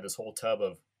had this whole tub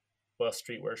of Bust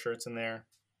Streetwear shirts in there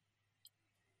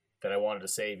that I wanted to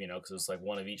save, because it was like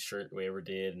one of each shirt we ever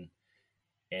did,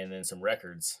 and then some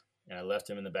records. And I left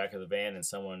them in the back of the van,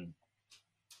 and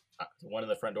one of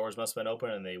the front doors must have been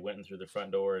open, and they went in through the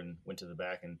front door and went to the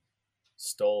back and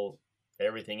stole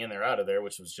everything in there out of there,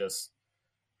 which was just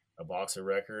a box of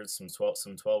records, some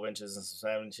 12 inches and some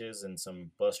 7 inches, and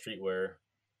some Bust Streetwear.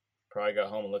 Probably got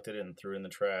home and looked at it and threw it in the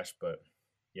trash. But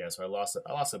yeah, so I lost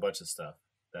a bunch of stuff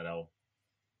that I'll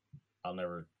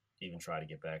never even try to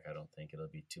get back. I don't think it'll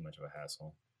be too much of a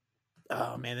hassle.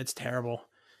 Oh man, that's terrible.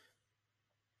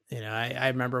 I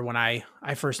remember when I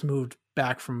first moved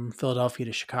back from Philadelphia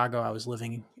to Chicago, I was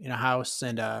living in a house,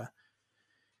 and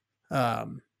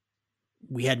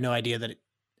we had no idea that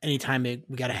anytime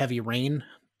we got a heavy rain,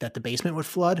 that the basement would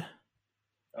flood.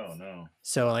 Oh no.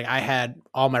 So like I had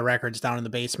all my records down in the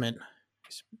basement,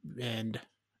 and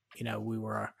we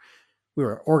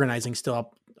were organizing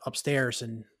still upstairs,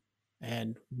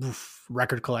 and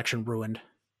record collection ruined.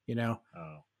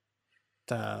 Oh.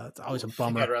 It's always a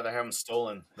bummer. I'd rather have them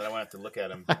stolen than I won't have to look at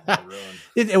them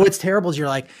ruined. What's terrible is you're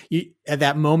like, at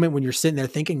that moment when you're sitting there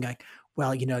thinking like,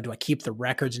 well, do I keep the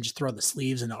records and just throw the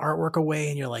sleeves and the artwork away?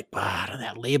 And you're like,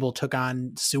 that label took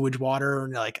on sewage water,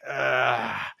 and you're like,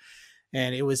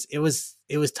 and it was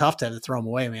tough to have to throw them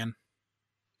away, man.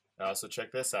 So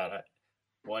check this out.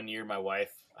 One year, my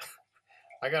wife,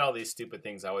 I got all these stupid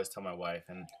things I always tell my wife,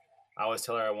 and I always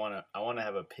tell her I want to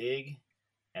have a pig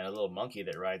and a little monkey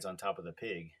that rides on top of the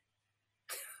pig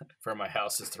for my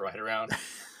house just to ride around.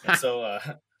 And so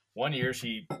one year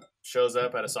she shows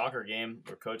up at a soccer game.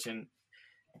 We're coaching,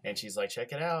 and she's like,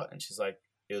 check it out. And she's like,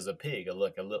 it was a pig.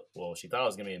 Well, she thought it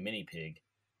was going to be a mini pig,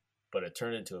 but it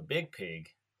turned into a big pig,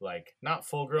 like not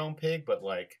full grown pig, but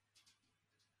like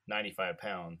 95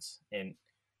 pounds. And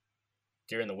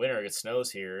during the winter, it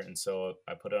snows here. And so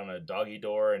I put it on a doggy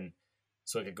door, and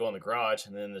so it could go in the garage.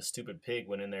 And then the stupid pig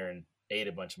went in there and ate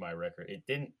a bunch of my record. It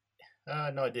didn't.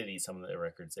 No, it did eat some of the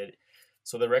records.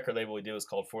 So the record label we did was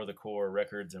called For the Core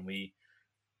Records, and we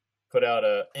put out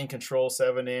a In Control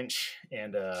 7-inch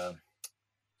and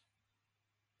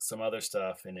some other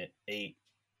stuff, and it ate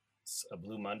a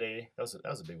Blue Monday. That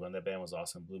was a big one. That band was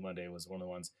awesome. Blue Monday was one of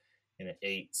the ones, and it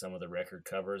ate some of the record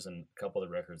covers, and a couple of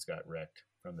the records got wrecked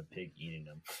from the pig eating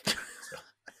them. So,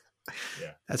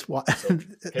 yeah, that's why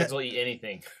pigs will eat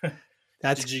anything.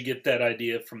 Did you get that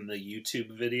idea from the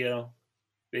YouTube video?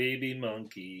 Baby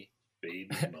monkey,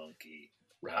 baby monkey.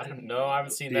 I don't know. I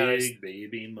haven't seen that. Big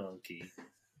baby monkey.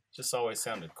 Just always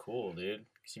sounded cool, dude.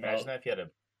 Can you imagine that if you had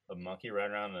a monkey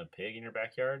riding around in a pig in your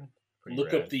backyard?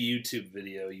 Look up the YouTube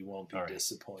video. You won't be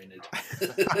disappointed.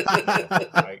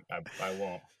 I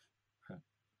won't.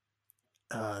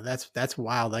 That's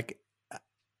wild. Like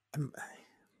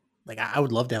I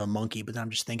would love to have a monkey, but then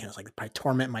I'm just thinking it's like probably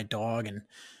torment my dog and.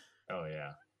 Oh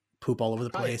yeah. Poop all over the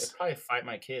place. I'd probably fight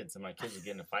my kids, and my kids would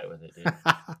get in a fight with it, dude.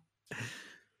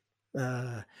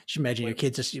 Just imagine your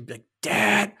kids just be like,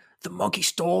 Dad, the monkey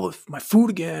stole my food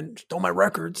again, stole my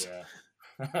records.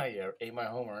 Yeah, yeah, ate my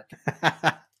homework.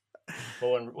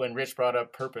 Well, when Rich brought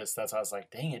up Purpose, that's how I was like,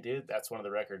 dang it, dude, that's one of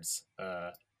the records.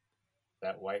 That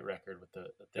white record with the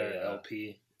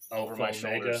LP. Over My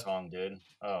Shoulder song, dude.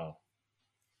 Oh,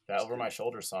 that Over My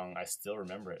Shoulder song, I still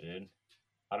remember it, dude.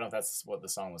 I don't know if that's what the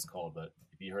song was called, but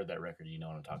if you heard that record, you know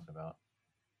what I'm talking about.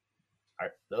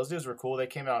 Those dudes were cool. They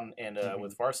came out and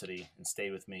with Varsity and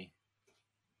stayed with me.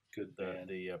 Good band.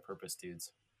 The Purpose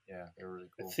dudes. Yeah, they were really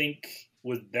cool. I think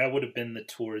that would have been the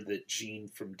tour that Gene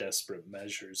from Desperate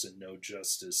Measures and No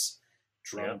Justice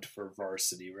drummed for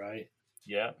Varsity, right?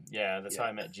 Yeah. That's how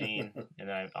I met Gene,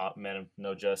 and I met him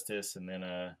No Justice, and then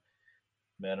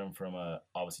met him from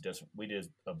obviously Desperate. We did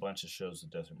a bunch of shows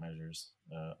with Desperate Measures.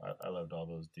 I loved all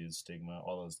those dudes. Stigma,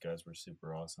 all those guys were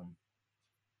super awesome.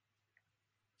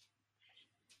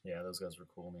 Yeah, those guys were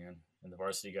cool, man. And the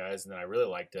Varsity guys, and then I really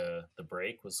liked The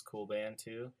Break was a cool band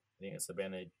too. I think it's the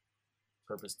band they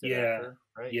Purpose did after,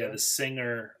 right? Yeah, the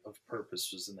singer of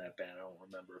Purpose was in that band. I don't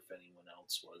remember if anyone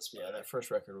else was. But yeah, that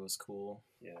first record was cool.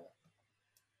 Yeah.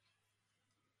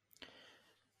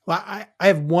 Well, I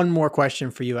have one more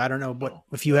question for you. I don't know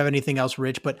if you have anything else,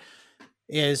 Rich, but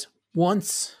is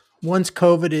once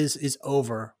COVID is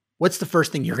over, what's the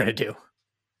first thing you're going to do?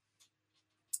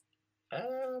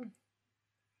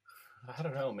 I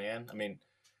don't know, man. I mean,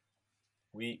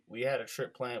 we had a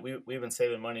trip planned. We've been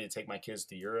saving money to take my kids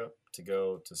to Europe to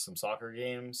go to some soccer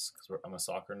games because I'm a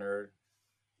soccer nerd,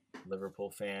 Liverpool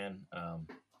fan.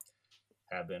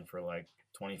 Have been for like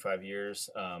 25 years.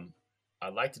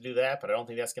 I'd like to do that, but I don't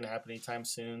think that's going to happen anytime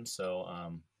soon. So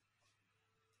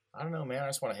I don't know, man. I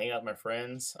just want to hang out with my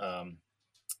friends.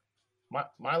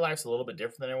 My life's a little bit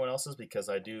different than everyone else's because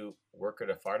I do work at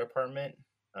a fire department.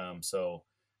 So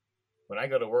when I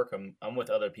go to work, I'm with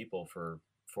other people for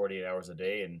 48 hours a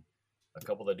day, and a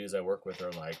couple of the dudes I work with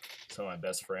are like some of my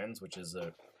best friends, which is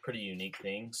a pretty unique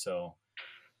thing. So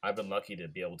I've been lucky to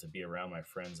be able to be around my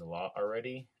friends a lot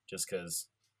already, just because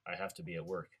I have to be at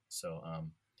work. So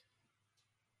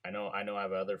I know I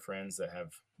have other friends that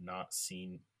have not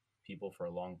seen people for a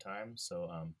long time. So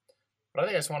but I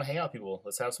think I just want to hang out with people.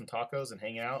 Let's have some tacos and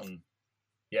hang out, and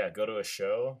go to a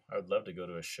show. I would love to go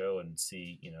to a show and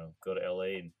see, go to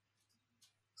LA and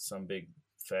some big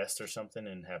fest or something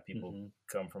and have people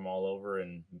come from all over,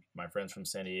 and my friends from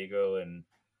San Diego and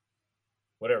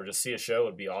whatever, just see a show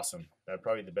would be awesome. That'd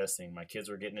probably be the best thing. My kids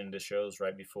were getting into shows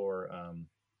right before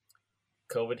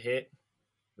COVID hit.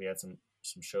 We had some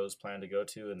shows planned to go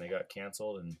to and they got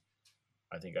canceled, and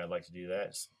I think I'd like to do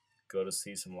that. Just go to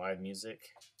see some live music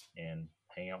and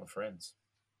hang out with friends.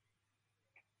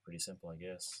 Pretty simple, I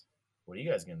guess. What are you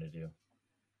guys gonna do?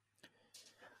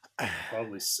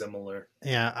 Probably similar.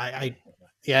 Yeah,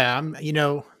 I'm,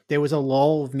 there was a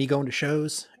lull of me going to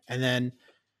shows, and then,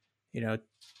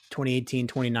 2018,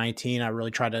 2019, I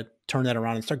really tried to turn that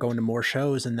around and start going to more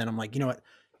shows. And then I'm like, you know what,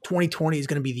 2020 is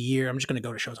going to be the year. I'm just going to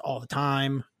go to shows all the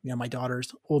time. My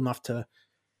daughter's old enough to,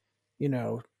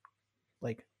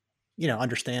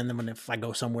 understand them. And if I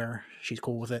go somewhere, she's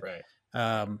cool with it. Right.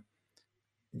 And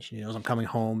she knows I'm coming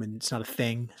home and it's not a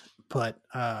thing, but,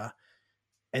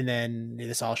 and then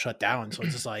this all shut down. So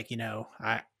it's just like,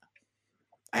 I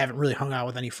haven't really hung out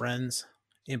with any friends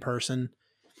in person.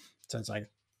 So it's like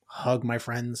hug my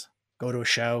friends, go to a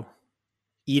show,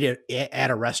 eat at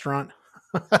a restaurant.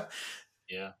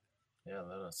 Yeah.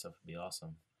 That stuff would be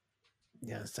awesome.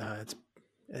 Yeah. It's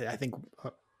I think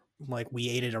like we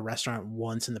ate at a restaurant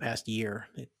once in the past year.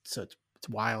 So it's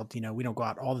wild. We don't go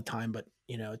out all the time, but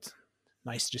it's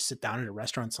nice to just sit down at a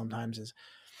restaurant sometimes.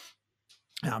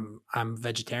 I'm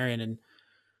vegetarian, and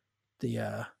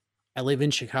I live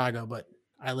in Chicago, but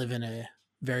I live in a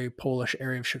very Polish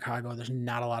area of Chicago. There's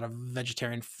not a lot of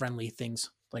vegetarian friendly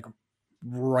things like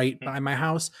right by my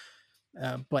house.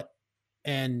 There's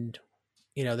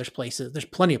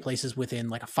plenty of places within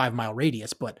like a 5-mile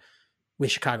radius, but with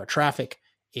Chicago traffic,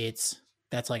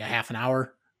 that's like a half an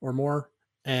hour or more.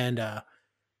 And,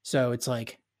 so it's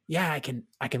like, yeah, I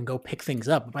can go pick things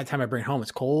up. But by the time I bring it home,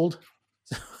 it's cold.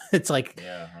 So it's like,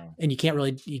 and you can't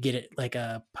really, you get it like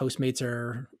a Postmates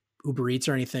or Uber Eats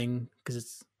or anything, because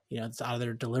it's, it's out of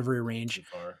their delivery range.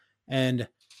 And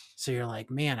so you're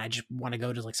like, man, I just want to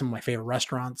go to like some of my favorite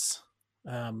restaurants.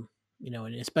 And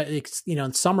it's,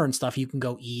 in summer and stuff, you can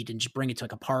go eat and just bring it to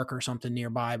like a park or something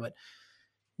nearby. But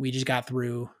we just got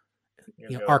through,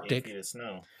 Arctic. 8 feet of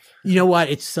snow. You know what?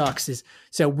 It sucks.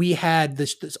 So we had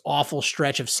this awful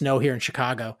stretch of snow here in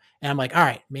Chicago, and I'm like, all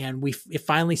right, man, it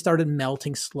finally started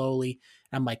melting slowly.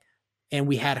 And I'm like, and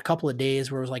we had a couple of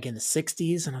days where it was like in the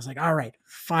 60s, and I was like, all right,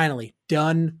 finally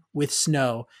done with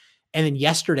snow. And then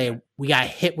yesterday we got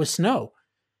hit with snow.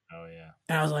 Oh yeah.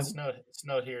 And I was like, it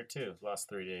snowed here too. Last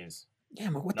 3 days. Yeah,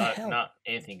 but what the hell? Not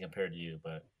anything compared to you,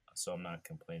 but so I'm not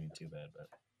complaining too bad, but.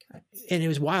 And it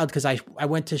was wild because I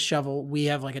went to shovel. We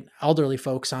have like an elderly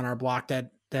folks on our block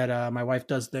that my wife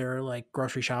does their like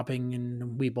grocery shopping,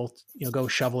 and we both, go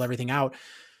shovel everything out.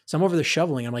 So I'm over there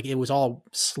shoveling. I'm like, it was all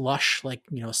slush, like,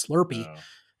 Slurpee. Oh.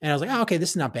 And I was like, oh, okay,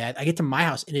 this is not bad. I get to my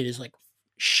house and it is like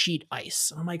sheet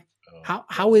ice. I'm like, Oh,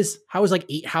 how is like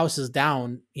 8 houses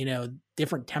down,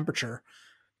 different temperature,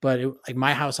 but like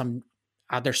my house, I'm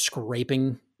out there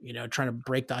scraping, trying to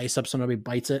break the ice up so nobody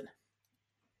bites it.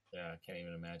 yeah, I can't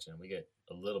even imagine. We get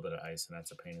a little bit of ice, and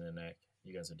that's a pain in the neck.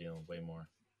 You guys are dealing with way more.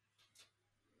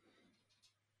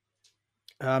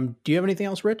 Do you have anything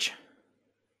else, Rich?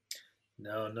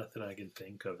 No, nothing I can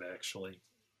think of, actually.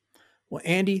 Well,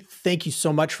 Andy, thank you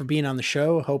so much for being on the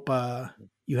show. Hope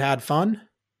you had fun.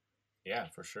 Yeah,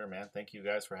 for sure, man. Thank you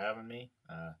guys for having me.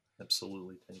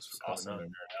 Absolutely. Thanks for It's coming awesome to on.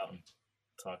 nerd out and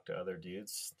talk to other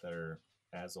dudes that are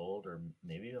as old or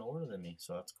maybe even older than me.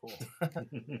 So that's cool.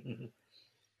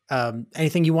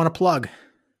 Anything you want to plug?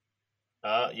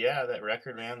 Yeah, that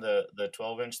record, man, the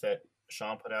 12-inch that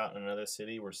Sean put out in Another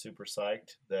City, we're super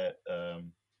psyched that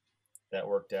that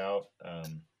worked out.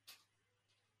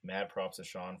 Mad props to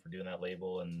Sean for doing that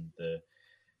label, and the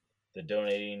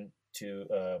donating to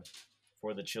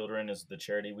for the children is the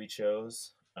charity we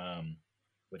chose,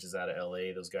 which is out of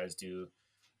LA. Those guys do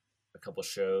a couple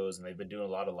shows, and they've been doing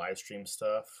a lot of live stream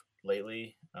stuff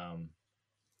lately.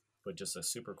 But just a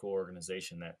super cool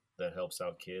organization that helps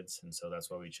out kids, and so that's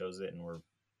why we chose it. And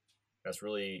that's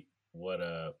really what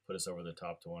put us over the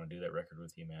top to want to do that record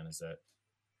with you, man. Is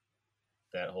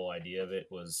that whole idea of it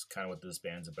was kind of what this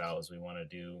band's about. Is we want to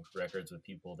do records with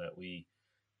people that we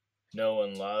know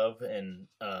and love, and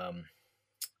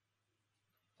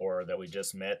or that we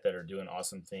just met that are doing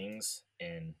awesome things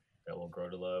and that we'll grow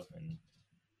to love. And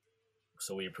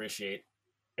so we appreciate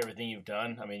everything you've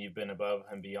done. I mean, you've been above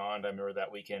and beyond. I remember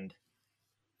that weekend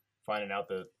finding out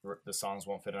the songs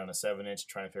won't fit on a 7-inch,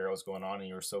 trying to figure out what's going on, and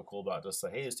you were so cool about just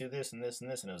like, hey, let's do this and this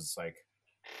and this, and it was like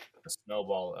a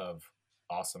snowball of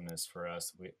awesomeness for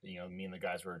us. We, me and the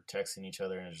guys were texting each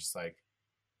other, and it's just like,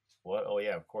 what? Oh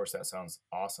yeah, of course, that sounds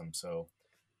awesome. So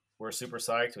we're super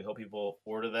psyched. We hope people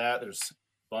order that. There's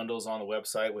bundles on the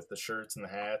website with the shirts and the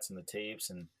hats and the tapes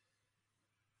and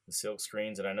the silk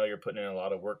screens, and I know you're putting in a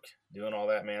lot of work doing all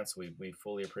that, man, so we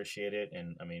fully appreciate it.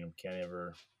 And I mean, can't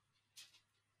ever,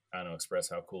 I don't know, express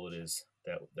how cool it is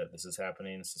that this is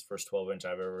happening. This is the first 12-inch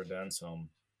I've ever done, so I'm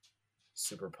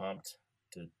super pumped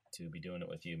to be doing it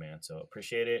with you, man. So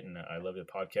appreciate it, and I love the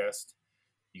podcast.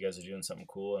 You guys are doing something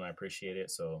cool, and I appreciate it.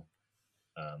 So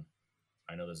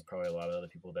I know there's probably a lot of other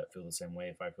people that feel the same way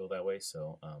if I feel that way,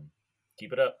 so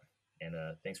keep it up, and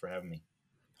thanks for having me.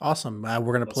 Awesome.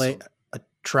 We're going to play a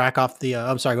track off the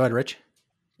I'm sorry, go ahead, Rich.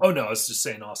 Oh no, I was just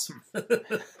saying awesome.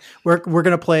 We're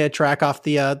going to play a track off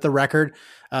the record.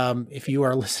 If you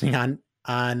are listening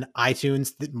on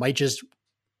iTunes, that might just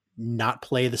not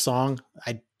play the song.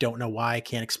 I don't know why. I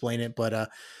can't explain it, but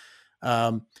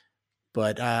on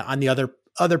the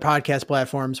other podcast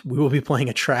platforms, we will be playing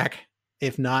a track.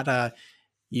 If not,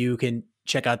 you can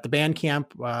check out the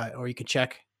Bandcamp, or you can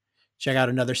check out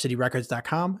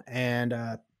anothercityrecords.com.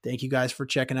 And thank you guys for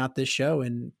checking out this show.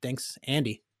 And thanks,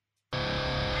 Andy.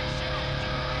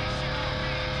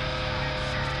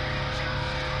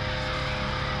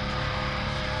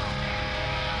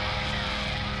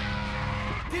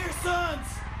 Dear sons,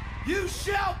 you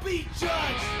shall be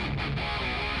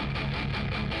judged.